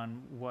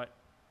on what,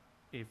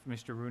 if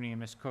Mr. Rooney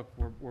and Ms. Cook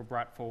were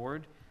brought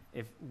forward,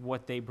 if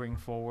what they bring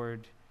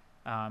forward,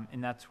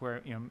 and that's where,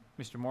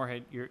 Mr.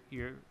 Moorhead,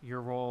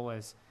 your role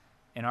as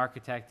an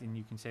architect, and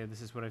you can say,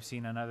 this is what I've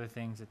seen on other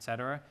things, et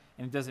cetera.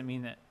 And it doesn't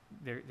mean that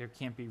there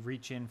can't be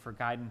reach in for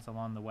guidance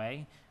along the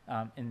way.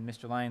 And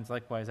Mr. Lyons,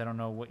 likewise, I don't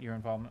know what your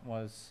involvement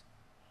was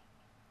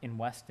in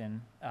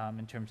Weston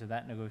in terms of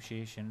that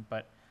negotiation,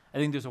 but I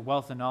think there's a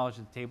wealth of knowledge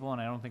at the table,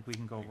 and I don't think we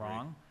can go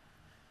wrong.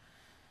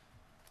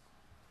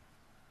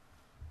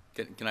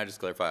 Can I just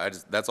clarify?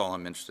 That's all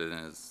I'm interested in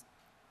is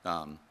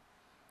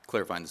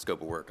clarifying the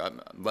scope of work.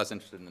 I'm less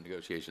interested in the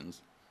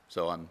negotiations,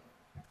 so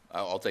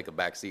I'll take a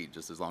back seat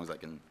just as long as I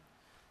can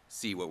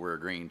see what we're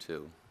agreeing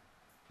to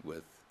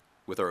with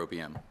our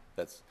OPM.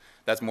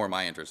 That's more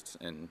my interest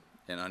in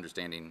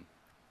understanding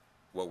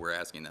what we're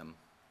asking them.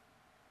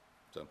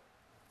 So,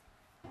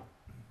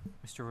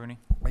 Mr. Rooney?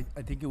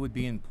 I think it would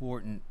be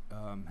important,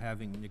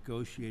 having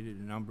negotiated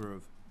a number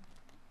of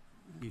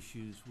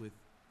issues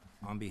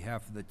on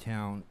behalf of the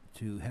town,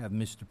 to have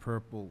Mr.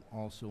 Purple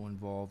also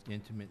involved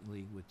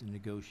intimately with the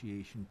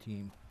negotiation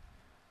team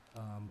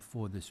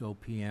for this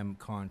OPM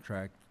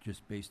contract,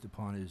 just based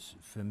upon his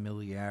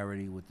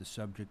familiarity with the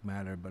subject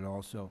matter, but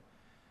also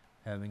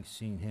having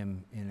seen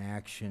him in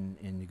action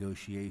in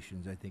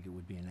negotiations. I think it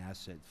would be an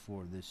asset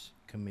for this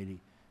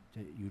committee to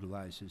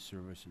utilize his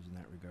services in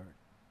that regard.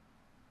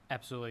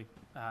 Absolutely.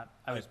 I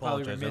I was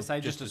probably apologize. remiss. I I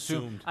just just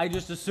assumed. assumed. I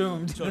just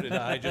assumed. So did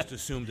I. I just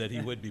assumed that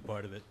he would be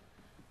part of it.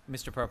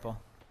 Mr. Purple?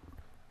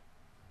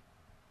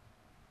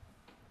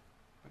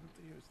 Why don't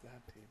they use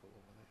that table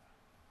over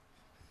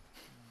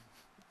there?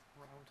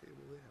 Round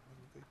table there, why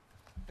don't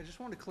they? I just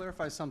want to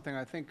clarify something.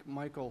 I think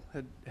Michael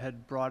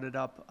had brought it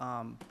up,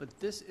 but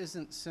this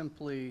isn't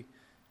simply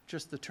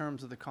just the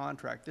terms of the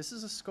contract. This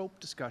is a scope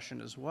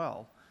discussion as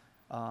well.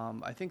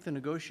 I think the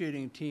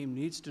negotiating team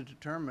needs to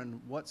determine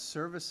what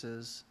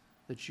services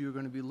that you're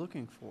going to be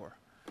looking for.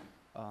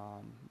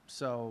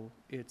 So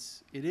it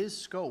is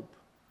scope,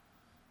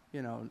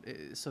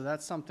 so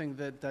that's something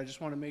that I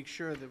just want to make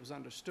sure that was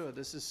understood.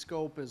 This is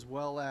scope, as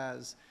well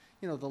as,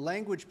 the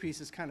language piece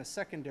is kind of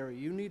secondary.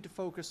 You need to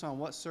focus on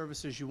what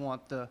services you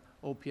want the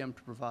OPM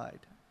to provide.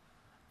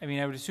 I mean,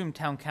 I would assume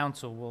town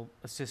council will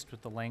assist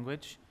with the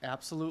language.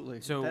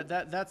 Absolutely. So-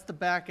 That's the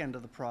back end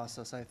of the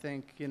process. I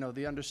think,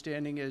 the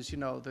understanding is,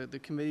 the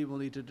committee will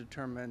need to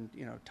determine,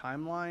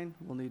 timeline,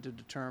 will need to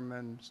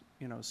determine,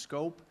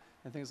 scope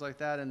and things like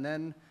that. And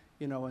then,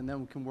 and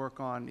then we can work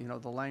on,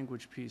 the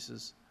language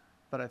pieces.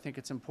 But I think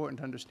it's important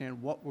to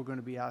understand what we're going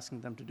to be asking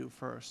them to do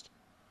first.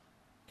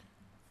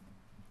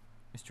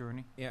 Mr.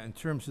 Rooney? Yeah, in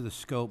terms of the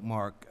scope,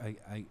 Mark,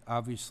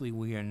 obviously,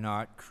 we are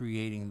not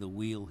creating the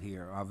wheel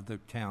here. Other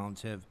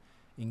towns have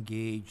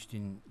engaged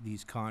in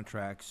these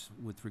contracts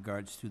with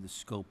regards to the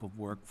scope of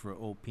work for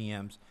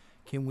OPMs.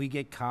 Can we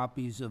get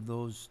copies of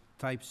those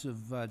types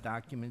of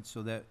documents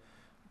so that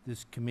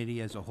this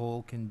committee as a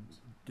whole can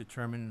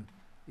determine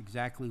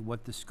exactly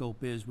what the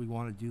scope is we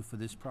want to do for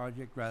this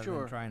project, rather Sure,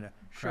 than trying to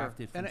craft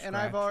it from And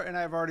I've scratch?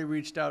 already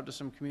reached out to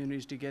some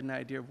communities to get an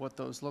idea of what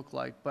those look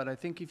like. But I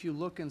think if you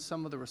look in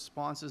some of the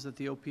responses that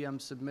the OPM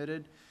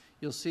submitted,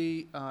 you'll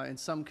see in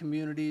some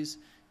communities,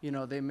 you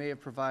know, they may have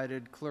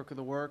provided clerk of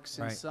the works.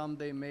 In Right. some,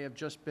 they may have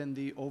just been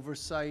the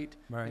oversight.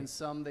 In Right.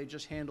 some, they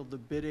just handled the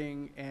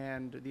bidding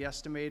and the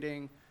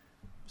estimating.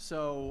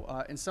 So,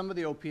 and some of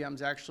the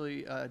OPMs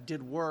actually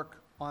did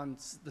work on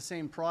the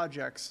same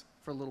projects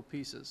for little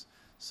pieces.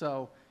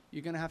 So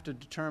you're gonna have to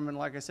determine,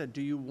 like I said,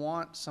 do you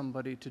want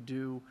somebody to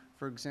do,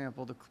 for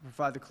example,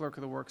 provide the clerk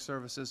of the work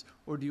services,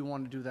 or do you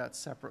want to do that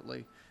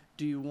separately?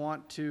 Do you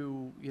want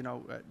to, you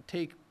know,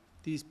 take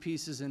these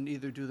pieces and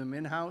either do them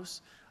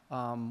in-house,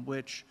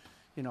 which,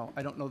 you know,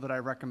 I don't know that I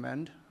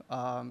recommend,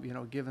 you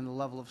know, given the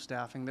level of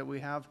staffing that we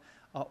have,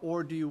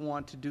 or do you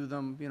want to do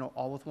them, you know,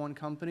 all with one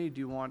company? Do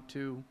you want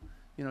to,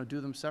 you know, do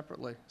them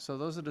separately? So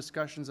those are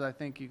discussions I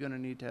think you're gonna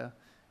need to,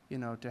 you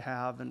know, to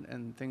have,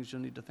 and things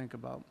you'll need to think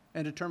about,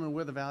 and determine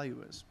where the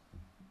value is.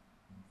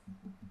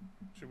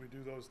 Should we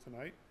do those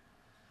tonight?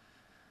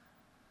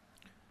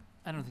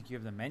 I don't think you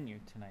have the menu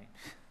tonight,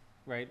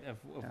 right, of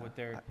what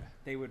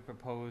they would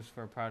propose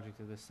for a project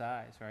of this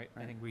size, right? I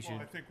Right. think we should,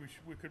 Well, I think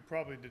we could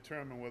probably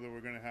determine whether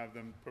we're gonna have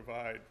them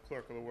provide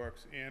clerk of the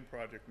works and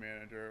project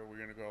manager,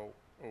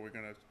 or we're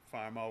gonna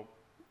farm out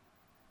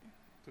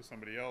to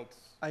somebody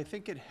else. I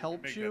think it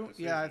helps make that you,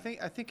 yeah, I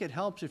decision. think it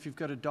helps if you've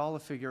got a dollar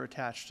figure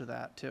attached to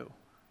that too.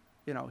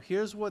 You know,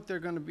 here's what they're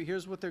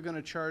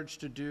gonna charge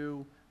to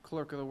do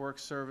clerk of the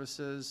works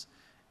services,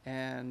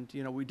 and,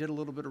 you know, we did a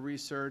little bit of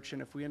research,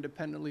 and if we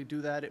independently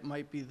do that, it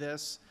might be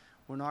this.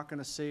 We're not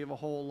gonna save a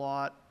whole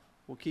lot,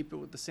 we'll keep it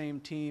with the same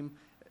team.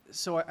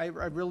 So I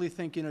really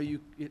think, you know,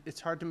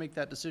 it's hard to make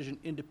that decision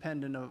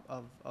independent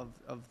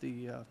of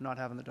the, not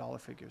having the dollar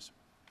figures.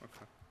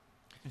 Okay.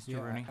 Mr.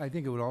 Yeah, Rooney? I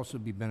think it would also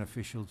be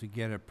beneficial to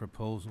get a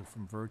proposal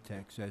from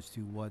Vertex as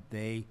to what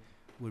they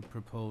would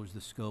propose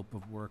the scope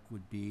of work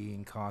would be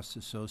and costs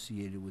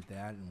associated with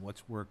that, and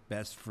what's worked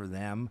best for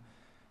them.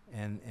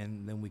 And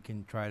then we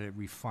can try to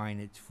refine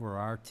it for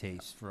our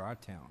taste, for our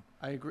town.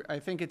 I agree. I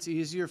think it's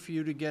easier for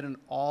you to get an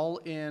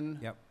all-in.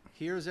 Yep.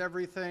 Here's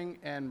everything,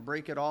 and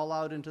break it all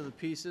out into the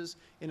pieces.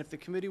 And if the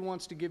committee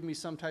wants to give me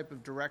some type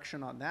of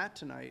direction on that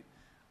tonight,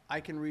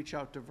 I can reach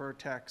out to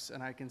Vertex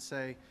and I can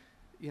say,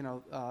 you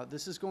know,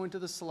 this is going to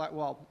the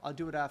well, I'll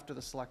do it after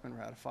the selectmen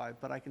ratify,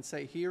 but I can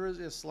say, here is,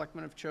 if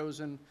selectmen have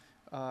chosen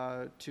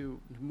to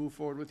move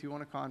forward with you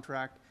on a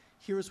contract,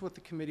 here's what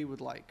the committee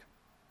would like.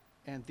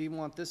 And they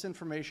want this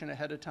information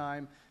ahead of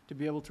time to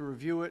be able to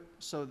review it,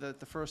 so that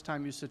the first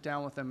time you sit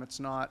down with them, it's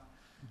not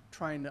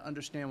trying to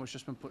understand what's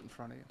just been put in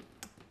front of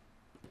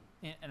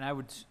you. And I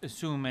would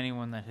assume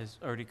anyone that has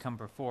already come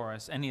before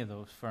us, any of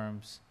those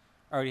firms,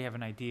 already have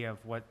an idea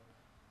of what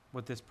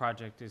this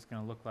project is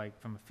gonna look like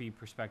from a fee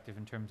perspective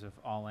in terms of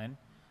all-in.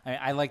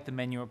 I like the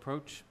menu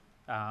approach.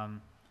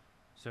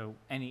 So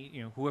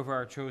whoever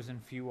our chosen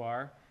few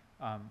are,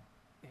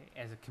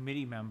 as a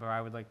committee member,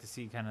 I would like to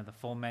see kind of the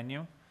full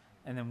menu,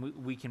 and then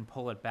we can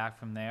pull it back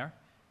from there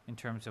in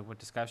terms of what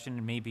discussion,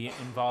 and maybe it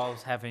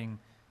involves having,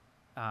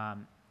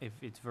 if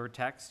it's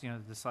Vertex, you know,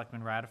 the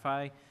selectmen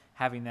ratify,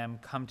 having them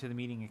come to the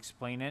meeting,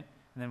 explain it,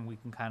 and then we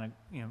can kind of,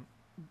 you know,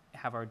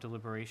 have our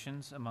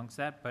deliberations amongst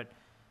that. But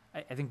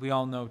I think we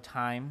all know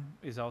time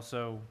is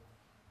also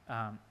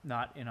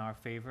not in our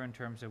favor in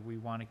terms of we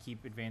want to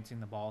keep advancing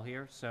the ball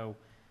here. So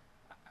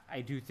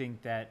I do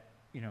think that,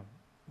 you know,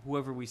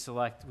 whoever we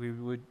select, we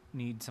would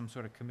need some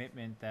sort of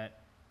commitment that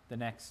the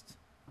next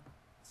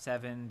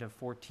 7 to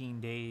 14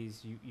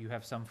 days, you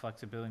have some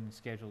flexibility in the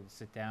schedule to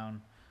sit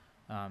down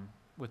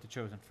with the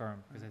chosen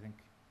firm. Because I think,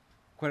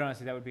 quite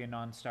honestly, that would be a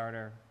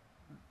non-starter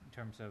in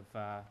terms of,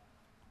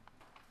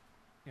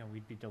 you know,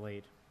 we'd be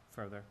delayed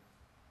further.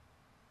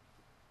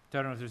 So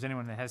I don't know if there's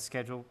anyone that has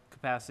schedule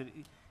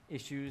capacity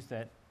issues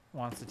that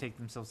wants to take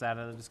themselves out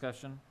of the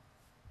discussion.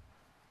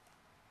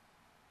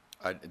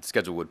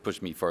 Schedule would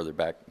push me farther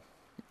back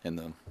in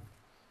the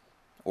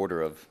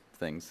order of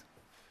things.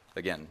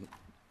 Again,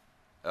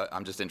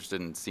 I'm just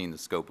interested in seeing the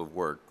scope of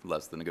work,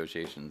 less the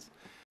negotiations.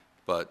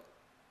 But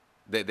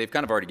they've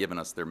kind of already given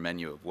us their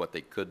menu of what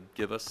they could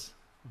give us.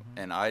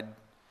 And I'd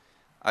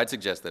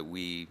suggest that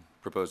we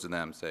propose to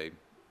them, say,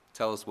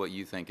 tell us what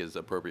you think is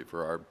appropriate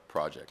for our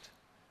project.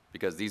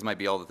 Because these might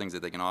be all the things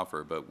that they can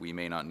offer, but we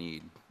may not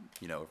need,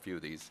 you know, a few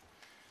of these.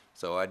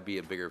 So I'd be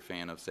a bigger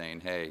fan of saying,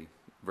 hey,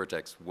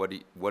 Vertex,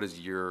 what is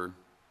your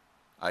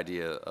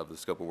idea of the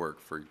scope of work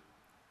for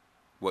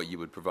what you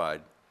would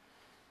provide?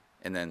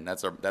 And then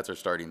that's our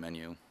starting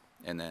menu.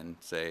 And then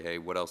say, hey,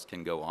 what else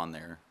can go on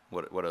there?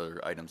 What other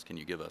items can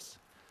you give us?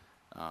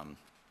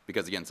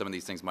 Because again, some of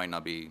these things might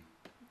not be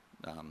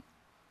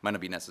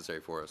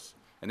necessary for us.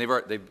 And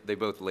they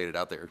both laid it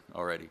out there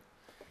already.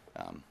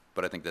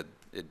 But I think that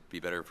it'd be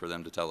better for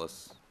them to tell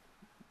us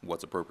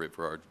what's appropriate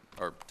for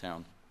our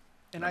town.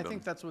 And I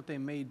think that's what they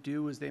may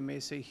do, is they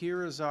may say,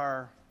 here's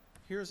our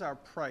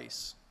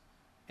price,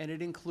 and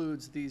it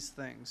includes these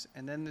things,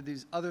 and then there are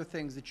these other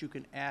things that you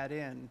can add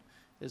in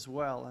as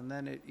well, and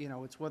then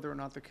it's whether or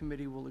not the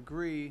committee will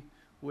agree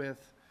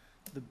with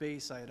the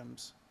base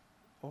items,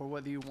 or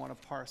whether you want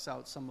to parse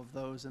out some of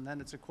those, and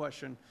then it's a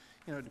question,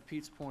 to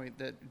Pete's point,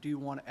 that do you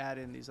want to add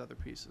in these other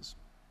pieces?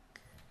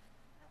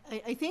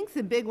 I think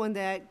the big one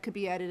that could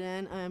be added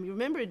in, you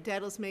remember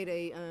Daedalus made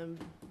a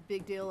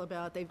big deal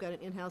about they've got an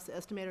in-house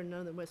estimator,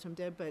 none of them West Ham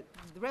did, but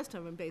the rest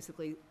of them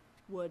basically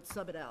would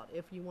sub it out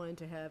if you wanted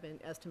to have an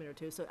estimator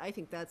too. So I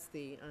think that's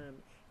the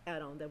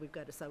add-on that we've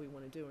got to decide we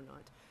want to do or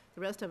not.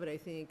 The rest of it, I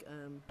think,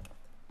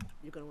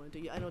 you're going to want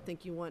to do. I don't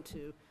think you want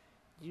to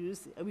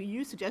use,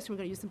 you suggesting we're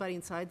going to use somebody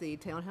inside the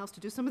townhouse to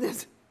do some of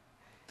this?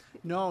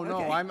 No,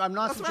 Okay. I'm not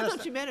That's what I thought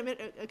suggesting. you meant a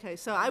minute, okay,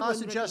 so I I'm not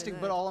wouldn't recommend suggesting,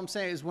 that. but all I'm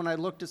saying is when I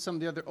looked at some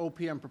of the other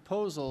OPM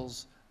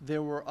proposals,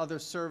 there were other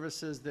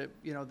services that,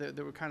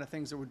 there were kind of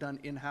things that were done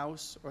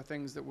in-house or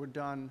things that were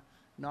done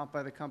not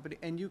by the company.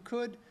 And you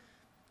could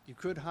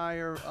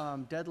hire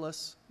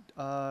Daedalus,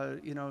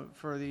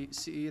 for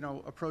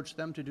the, approach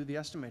them to do the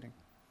estimating.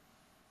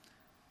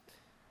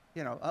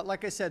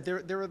 Like I said,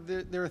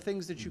 there are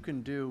things that you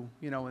can do,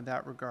 in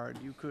that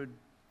regard. You could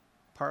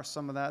parse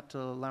some of that to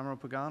Lamro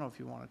Pagano if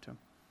you wanted to.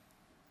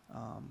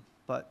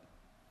 But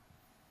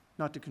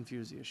not to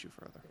confuse the issue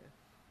further.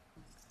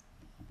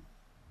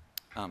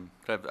 Can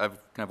I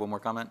have one more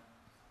comment?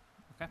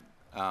 Okay.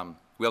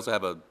 We also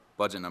have a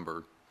budget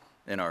number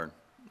in our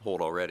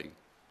hold already.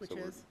 Which so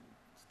we're- is?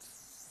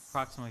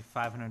 Approximately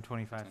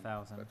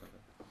 525,000.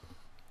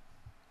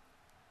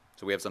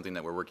 So we have something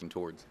that we're working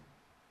towards.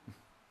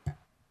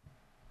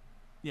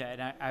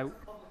 Yeah,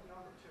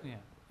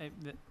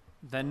 and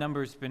the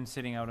number's been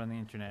sitting out on the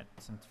internet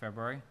since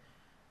February.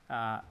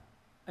 I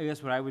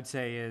guess what I would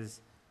say is,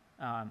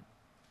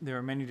 there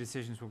are many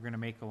decisions we're gonna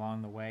make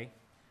along the way.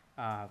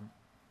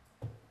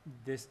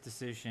 This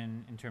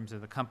decision, in terms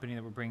of the company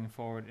that we're bringing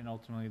forward, and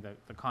ultimately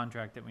the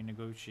contract that we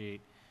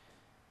negotiate,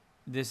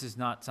 this is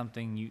not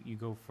something you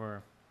go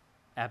for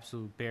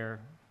absolute bare,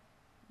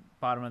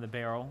 bottom of the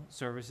barrel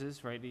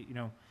services, right?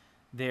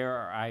 They're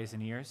our eyes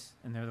and ears,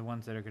 and they're the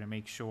ones that are gonna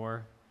make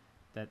sure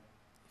that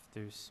if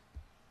there's,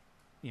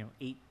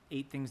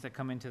 eight things that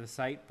come into the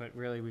site, but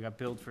really we got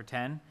billed for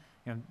 10,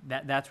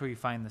 that's where you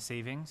find the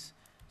savings.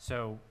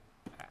 So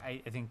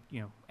I think,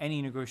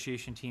 any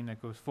negotiation team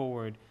that goes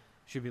forward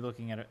should be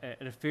looking at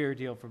a fair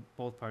deal for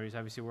both parties.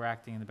 Obviously, we're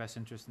acting in the best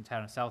interest in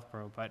town of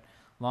Southborough, but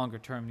longer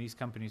term, these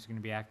companies are gonna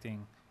be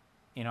acting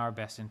in our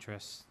best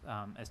interests,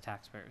 as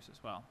taxpayers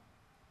as well.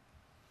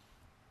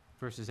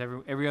 Versus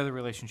every other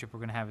relationship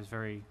we're gonna have is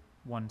very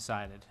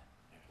one-sided.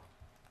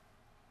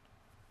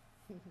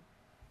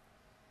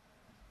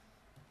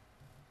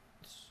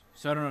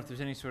 So I don't know if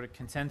there's any sort of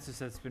consensus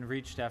that's been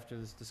reached after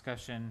this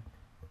discussion.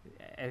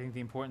 I think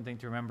the important thing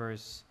to remember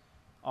is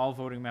all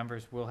voting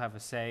members will have a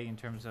say in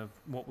terms of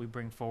what we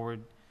bring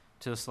forward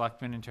to the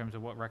selectmen in terms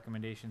of what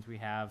recommendations we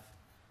have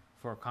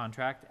for a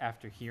contract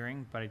after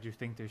hearing, but I do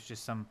think there's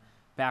just some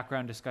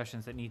background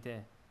discussions that need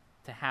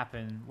to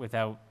happen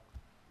without,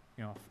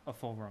 a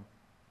full room.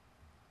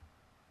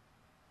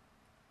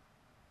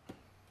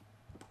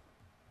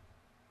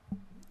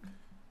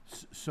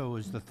 So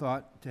is the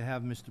thought to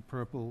have Mr.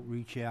 Purple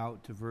reach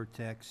out to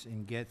Vertex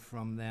and get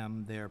from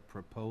them their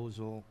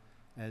proposal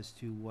as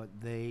to what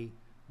they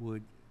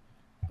would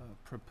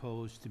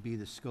propose to be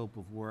the scope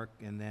of work,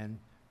 and then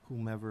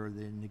whomever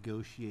the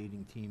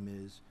negotiating team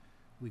is,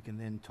 we can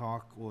then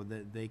talk, or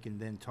that they can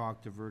then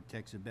talk to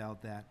Vertex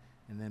about that,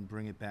 and then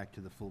bring it back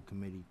to the full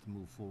committee to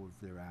move forward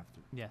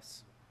thereafter?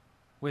 Yes.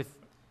 With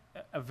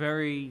a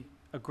very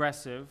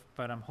aggressive,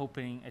 but I'm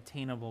hoping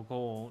attainable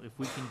goal. If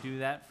we can do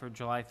that for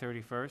July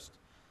 31st,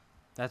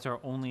 that's our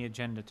only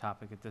agenda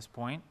topic at this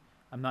point.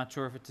 I'm not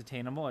sure if it's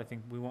attainable. I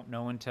think we won't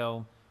know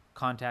until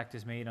contact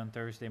is made on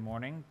Thursday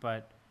morning,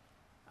 but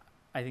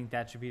I think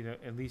that should be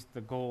at least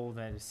the goal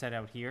that is set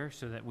out here,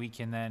 so that we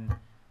can then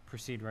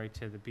proceed right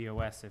to the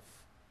BOS if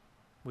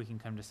we can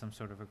come to some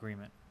sort of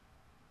agreement.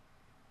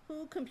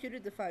 Who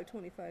computed the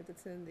 525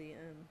 that's in the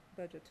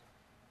budget?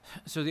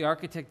 So the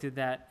architect did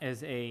that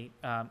as a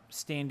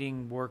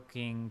standing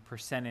working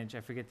percentage.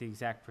 I forget the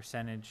exact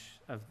percentage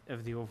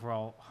of the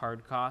overall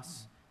hard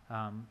costs,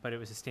 but it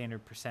was a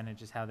standard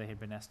percentage is how they had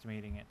been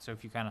estimating it. So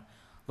if you kind of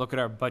look at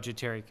our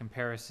budgetary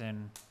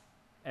comparison,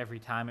 every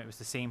time it was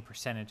the same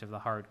percentage of the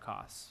hard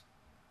costs.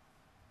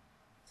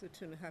 So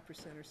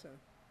 2.5% or so.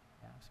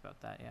 Yeah, it's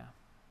about that, yeah.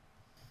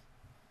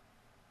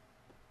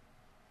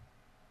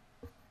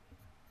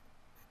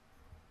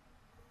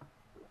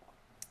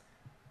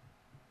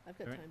 I've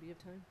got All right. time, do you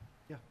have time?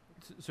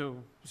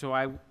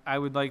 So I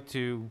would like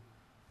to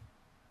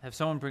have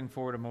someone bring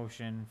forward a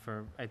motion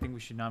for, I think we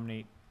should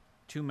nominate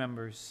 2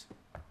 members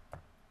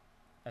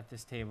at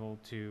this table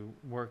to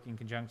work in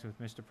conjunction with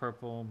Mr.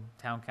 Purple,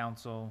 Town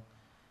Council,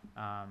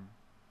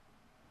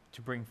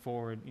 to bring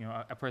forward,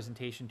 a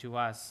presentation to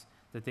us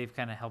that they've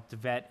kind of helped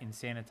vet and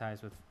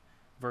sanitize with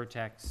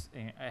Vertex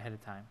ahead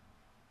of time.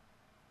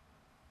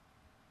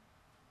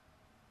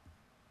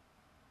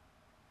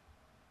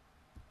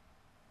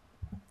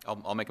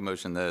 I'll make a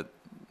motion that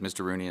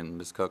Mr. Rooney and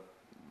Ms. Cook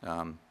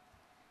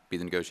be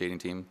the negotiating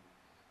team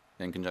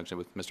in conjunction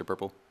with Mr.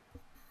 Purple.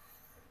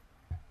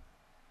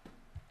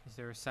 Is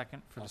there a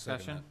second for I'll second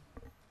discussion?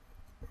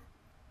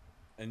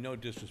 And no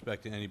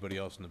disrespect to anybody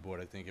else on the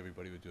board, I think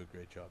everybody would do a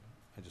great job.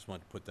 I just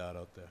wanted to put that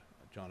out there.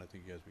 John, I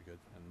think you guys would be good,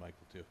 and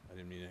Michael too. I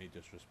didn't mean any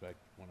disrespect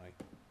when I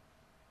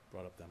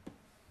brought up them.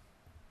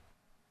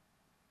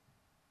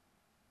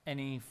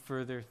 Any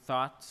further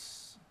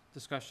thoughts,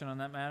 discussion on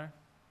that matter?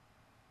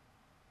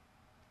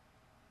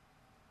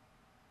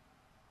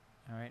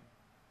 All right,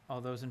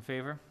 all those in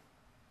favor?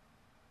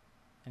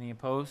 Any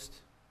opposed?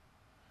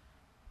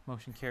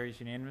 Motion carries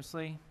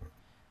unanimously.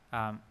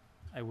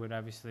 I would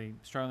obviously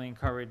strongly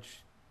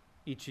encourage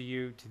each of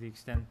you, to the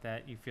extent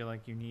that you feel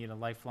like you need a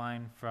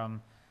lifeline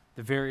from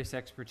the various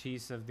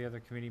expertise of the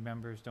other committee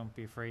members, don't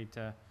be afraid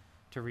to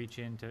reach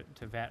in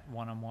to vet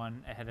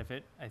one-on-one ahead of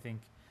it. I think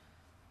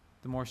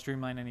the more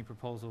streamlined any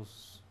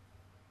proposals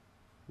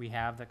we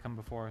have that come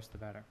before us, the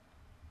better.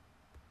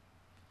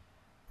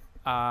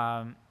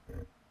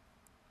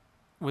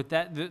 With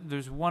that,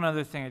 there's one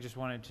other thing I just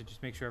wanted to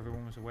just make sure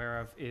everyone was aware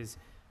of is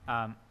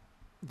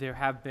there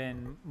have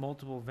been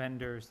multiple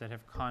vendors that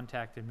have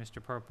contacted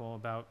Mr. Purple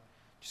about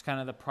just kind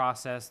of the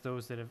process.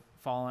 Those that have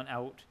fallen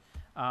out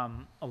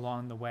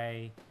along the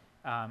way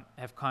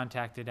have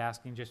contacted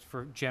asking just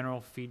for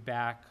general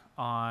feedback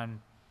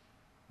on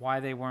why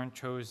they weren't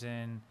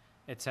chosen,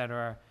 et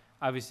cetera.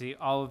 Obviously,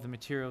 all of the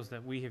materials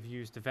that we have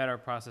used to vet our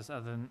process,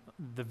 other than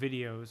the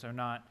videos, are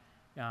not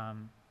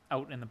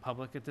out in the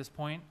public at this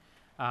point.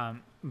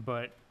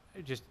 But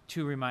just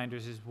two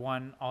reminders is,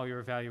 one, all your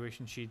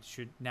evaluation sheets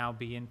should now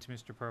be into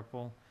Mr.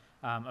 Purple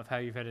of how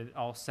you vetted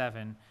all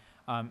 7.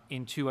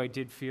 And two, I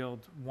did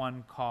field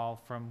one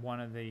call from one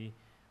of the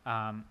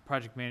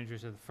project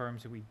managers of the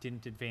firms that we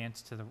didn't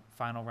advance to the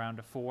final round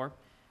of 4.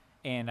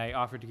 And I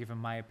offered to give him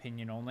my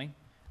opinion only.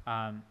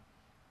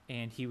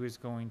 And he was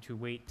going to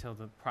wait till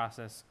the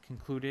process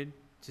concluded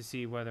to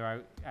see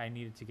whether I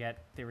needed to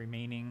get the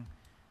remaining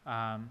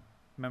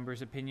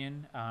members'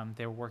 opinion.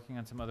 They were working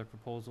on some other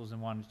proposals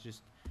and wanted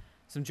just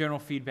some general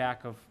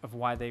feedback of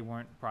why they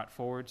weren't brought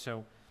forward.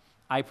 So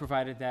I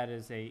provided that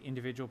as a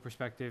individual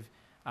perspective.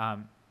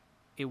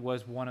 It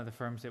was one of the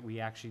firms that we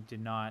actually did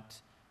not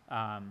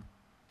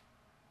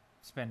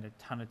spend a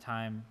ton of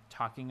time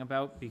talking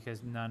about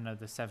because none of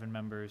the 7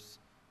 members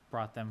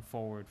brought them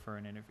forward for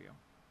an interview.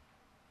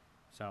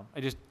 So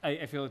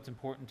I feel it's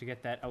important to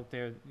get that out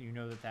there. You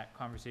know that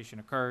conversation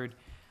occurred.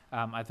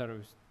 I thought it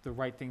was the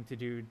right thing to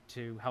do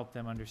to help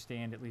them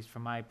understand, at least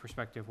from my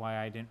perspective, why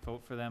I didn't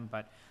vote for them.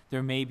 But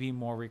there may be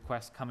more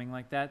requests coming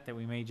like that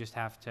we may just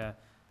have to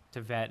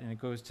vet. And it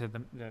goes to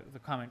the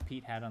comment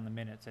Pete had on the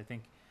minutes. I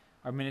think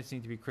our minutes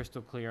need to be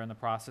crystal clear on the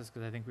process,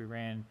 because I think we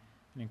ran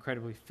an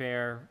incredibly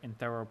fair and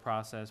thorough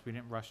process. We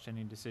didn't rush to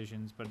any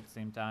decisions, but at the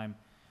same time,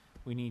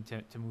 we need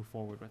to move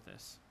forward with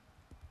this.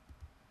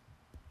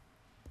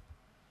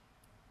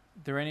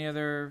 Are there any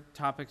other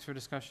topics for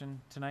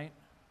discussion tonight?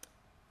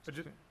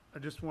 I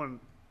just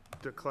want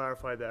to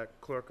clarify that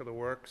clerk of the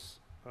works,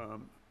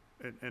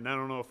 and I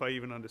don't know if I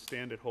even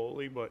understand it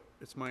wholly, but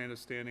it's my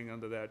understanding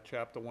under that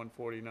chapter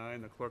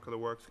 149, the clerk of the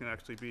works can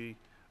actually be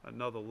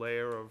another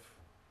layer of,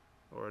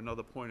 or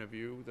another point of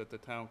view that the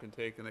town can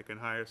take, and they can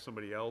hire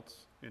somebody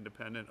else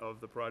independent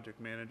of the project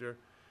manager.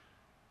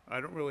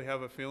 I don't really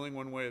have a feeling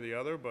one way or the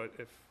other, but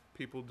if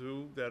people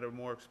do that are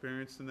more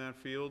experienced in that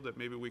field, that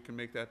maybe we can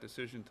make that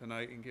decision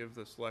tonight and give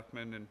the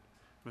selectmen and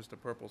Mr.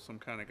 Purple some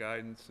kind of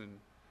guidance, and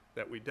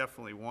that we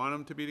definitely want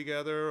them to be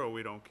together, or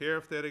we don't care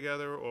if they're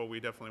together, or we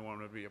definitely want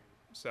them to be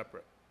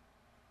separate,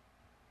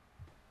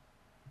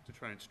 to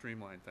try and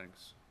streamline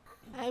things.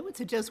 I would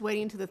suggest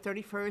waiting to the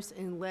 31st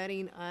and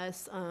letting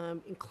us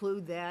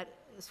include that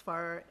as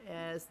far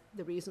as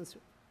the reasons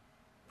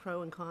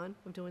pro and con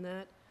of doing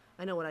that.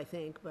 I know what I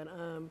think, but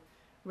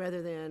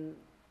rather than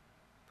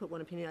put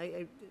one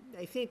opinion,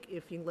 I think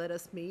if you let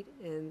us meet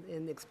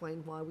and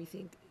explain why we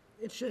think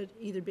it should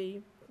either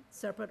be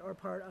separate or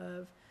part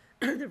of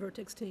the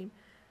Vertex team,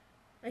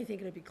 I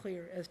think it'll be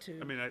clear as to.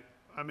 I mean,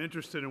 I'm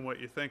interested in what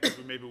you think,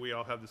 if maybe we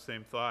all have the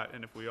same thought,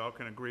 and if we all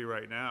can agree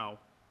right now,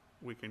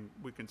 we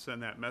can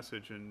send that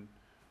message and,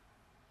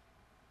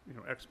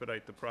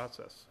 expedite the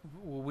process.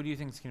 Well, what do you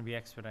think is going to be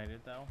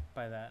expedited, though,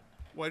 by that?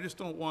 Well, I just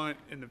don't want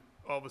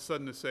all of a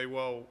sudden to say,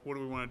 well, what do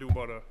we want to do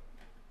about a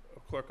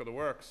clerk of the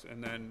works?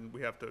 And then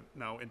we have to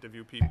now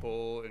interview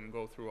people and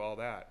go through all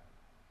that.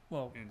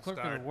 Well, And clerk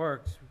of start. the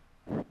works,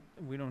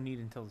 we don't need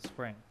until the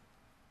spring,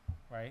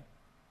 right?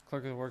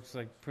 Clerk of the works,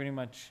 like, pretty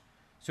much,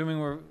 assuming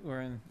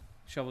we're in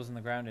shovels in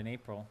the ground in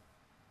April.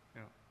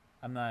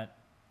 Yeah.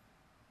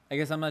 I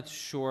guess I'm not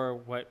sure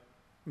what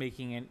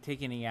taking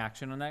any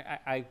action on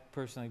that. I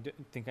personally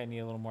think I need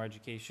a little more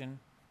education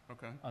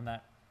Okay. on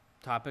that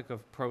topic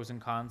of pros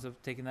and cons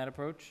of taking that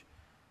approach.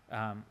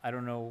 I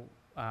don't know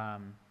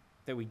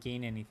that we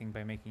gain anything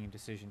by making a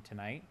decision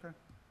tonight. Okay.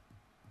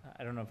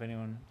 I don't know if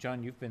anyone,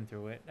 John, you've been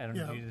through it. I don't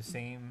know if Yeah. you do the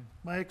same.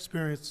 My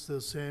experience,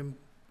 the same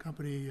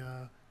company,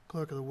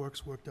 clerk of the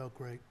works worked out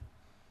great.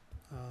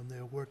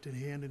 They worked in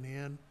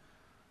hand,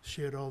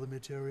 shared all the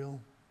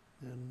material,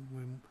 and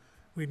when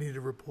we needed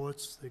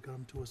reports, they got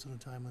them to us in a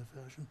timely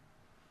fashion.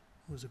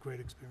 It was a great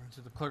experience,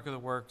 So the clerk of the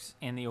works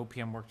and the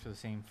OPM works for the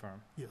same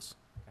firm. yes.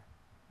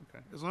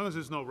 Okay, as long as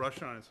there's no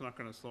rush on it, it's not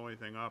gonna slow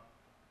anything up.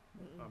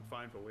 I'm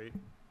fine for waiting.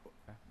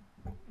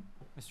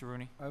 Mr.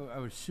 Rooney? I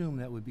would assume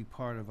that would be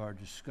part of our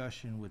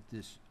discussion with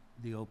this,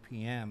 the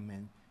OPM,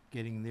 and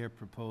getting their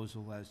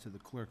proposal as to the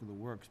clerk of the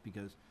works,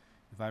 because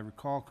if I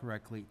recall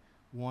correctly,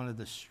 one of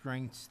the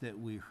strengths that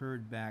we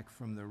heard back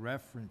from the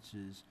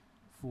references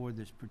for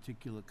this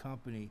particular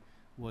company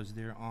was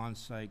their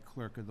on-site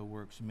clerk of the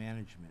works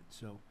management.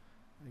 So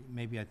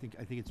maybe I think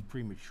it's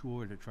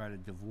premature to try to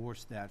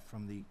divorce that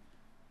from the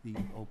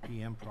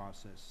OPM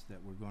process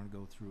that we're going to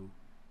go through,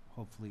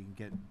 hopefully, and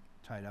get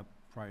tied up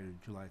prior to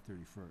July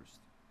 31st.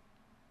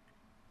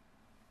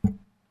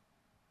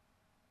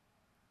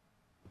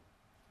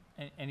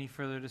 Any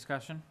further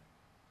discussion?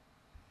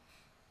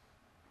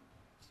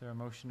 Is there a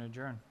motion to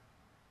adjourn?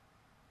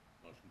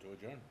 Motion to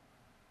adjourn.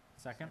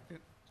 Second?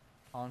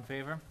 All in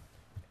favor?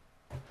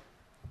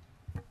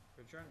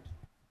 Adjourned.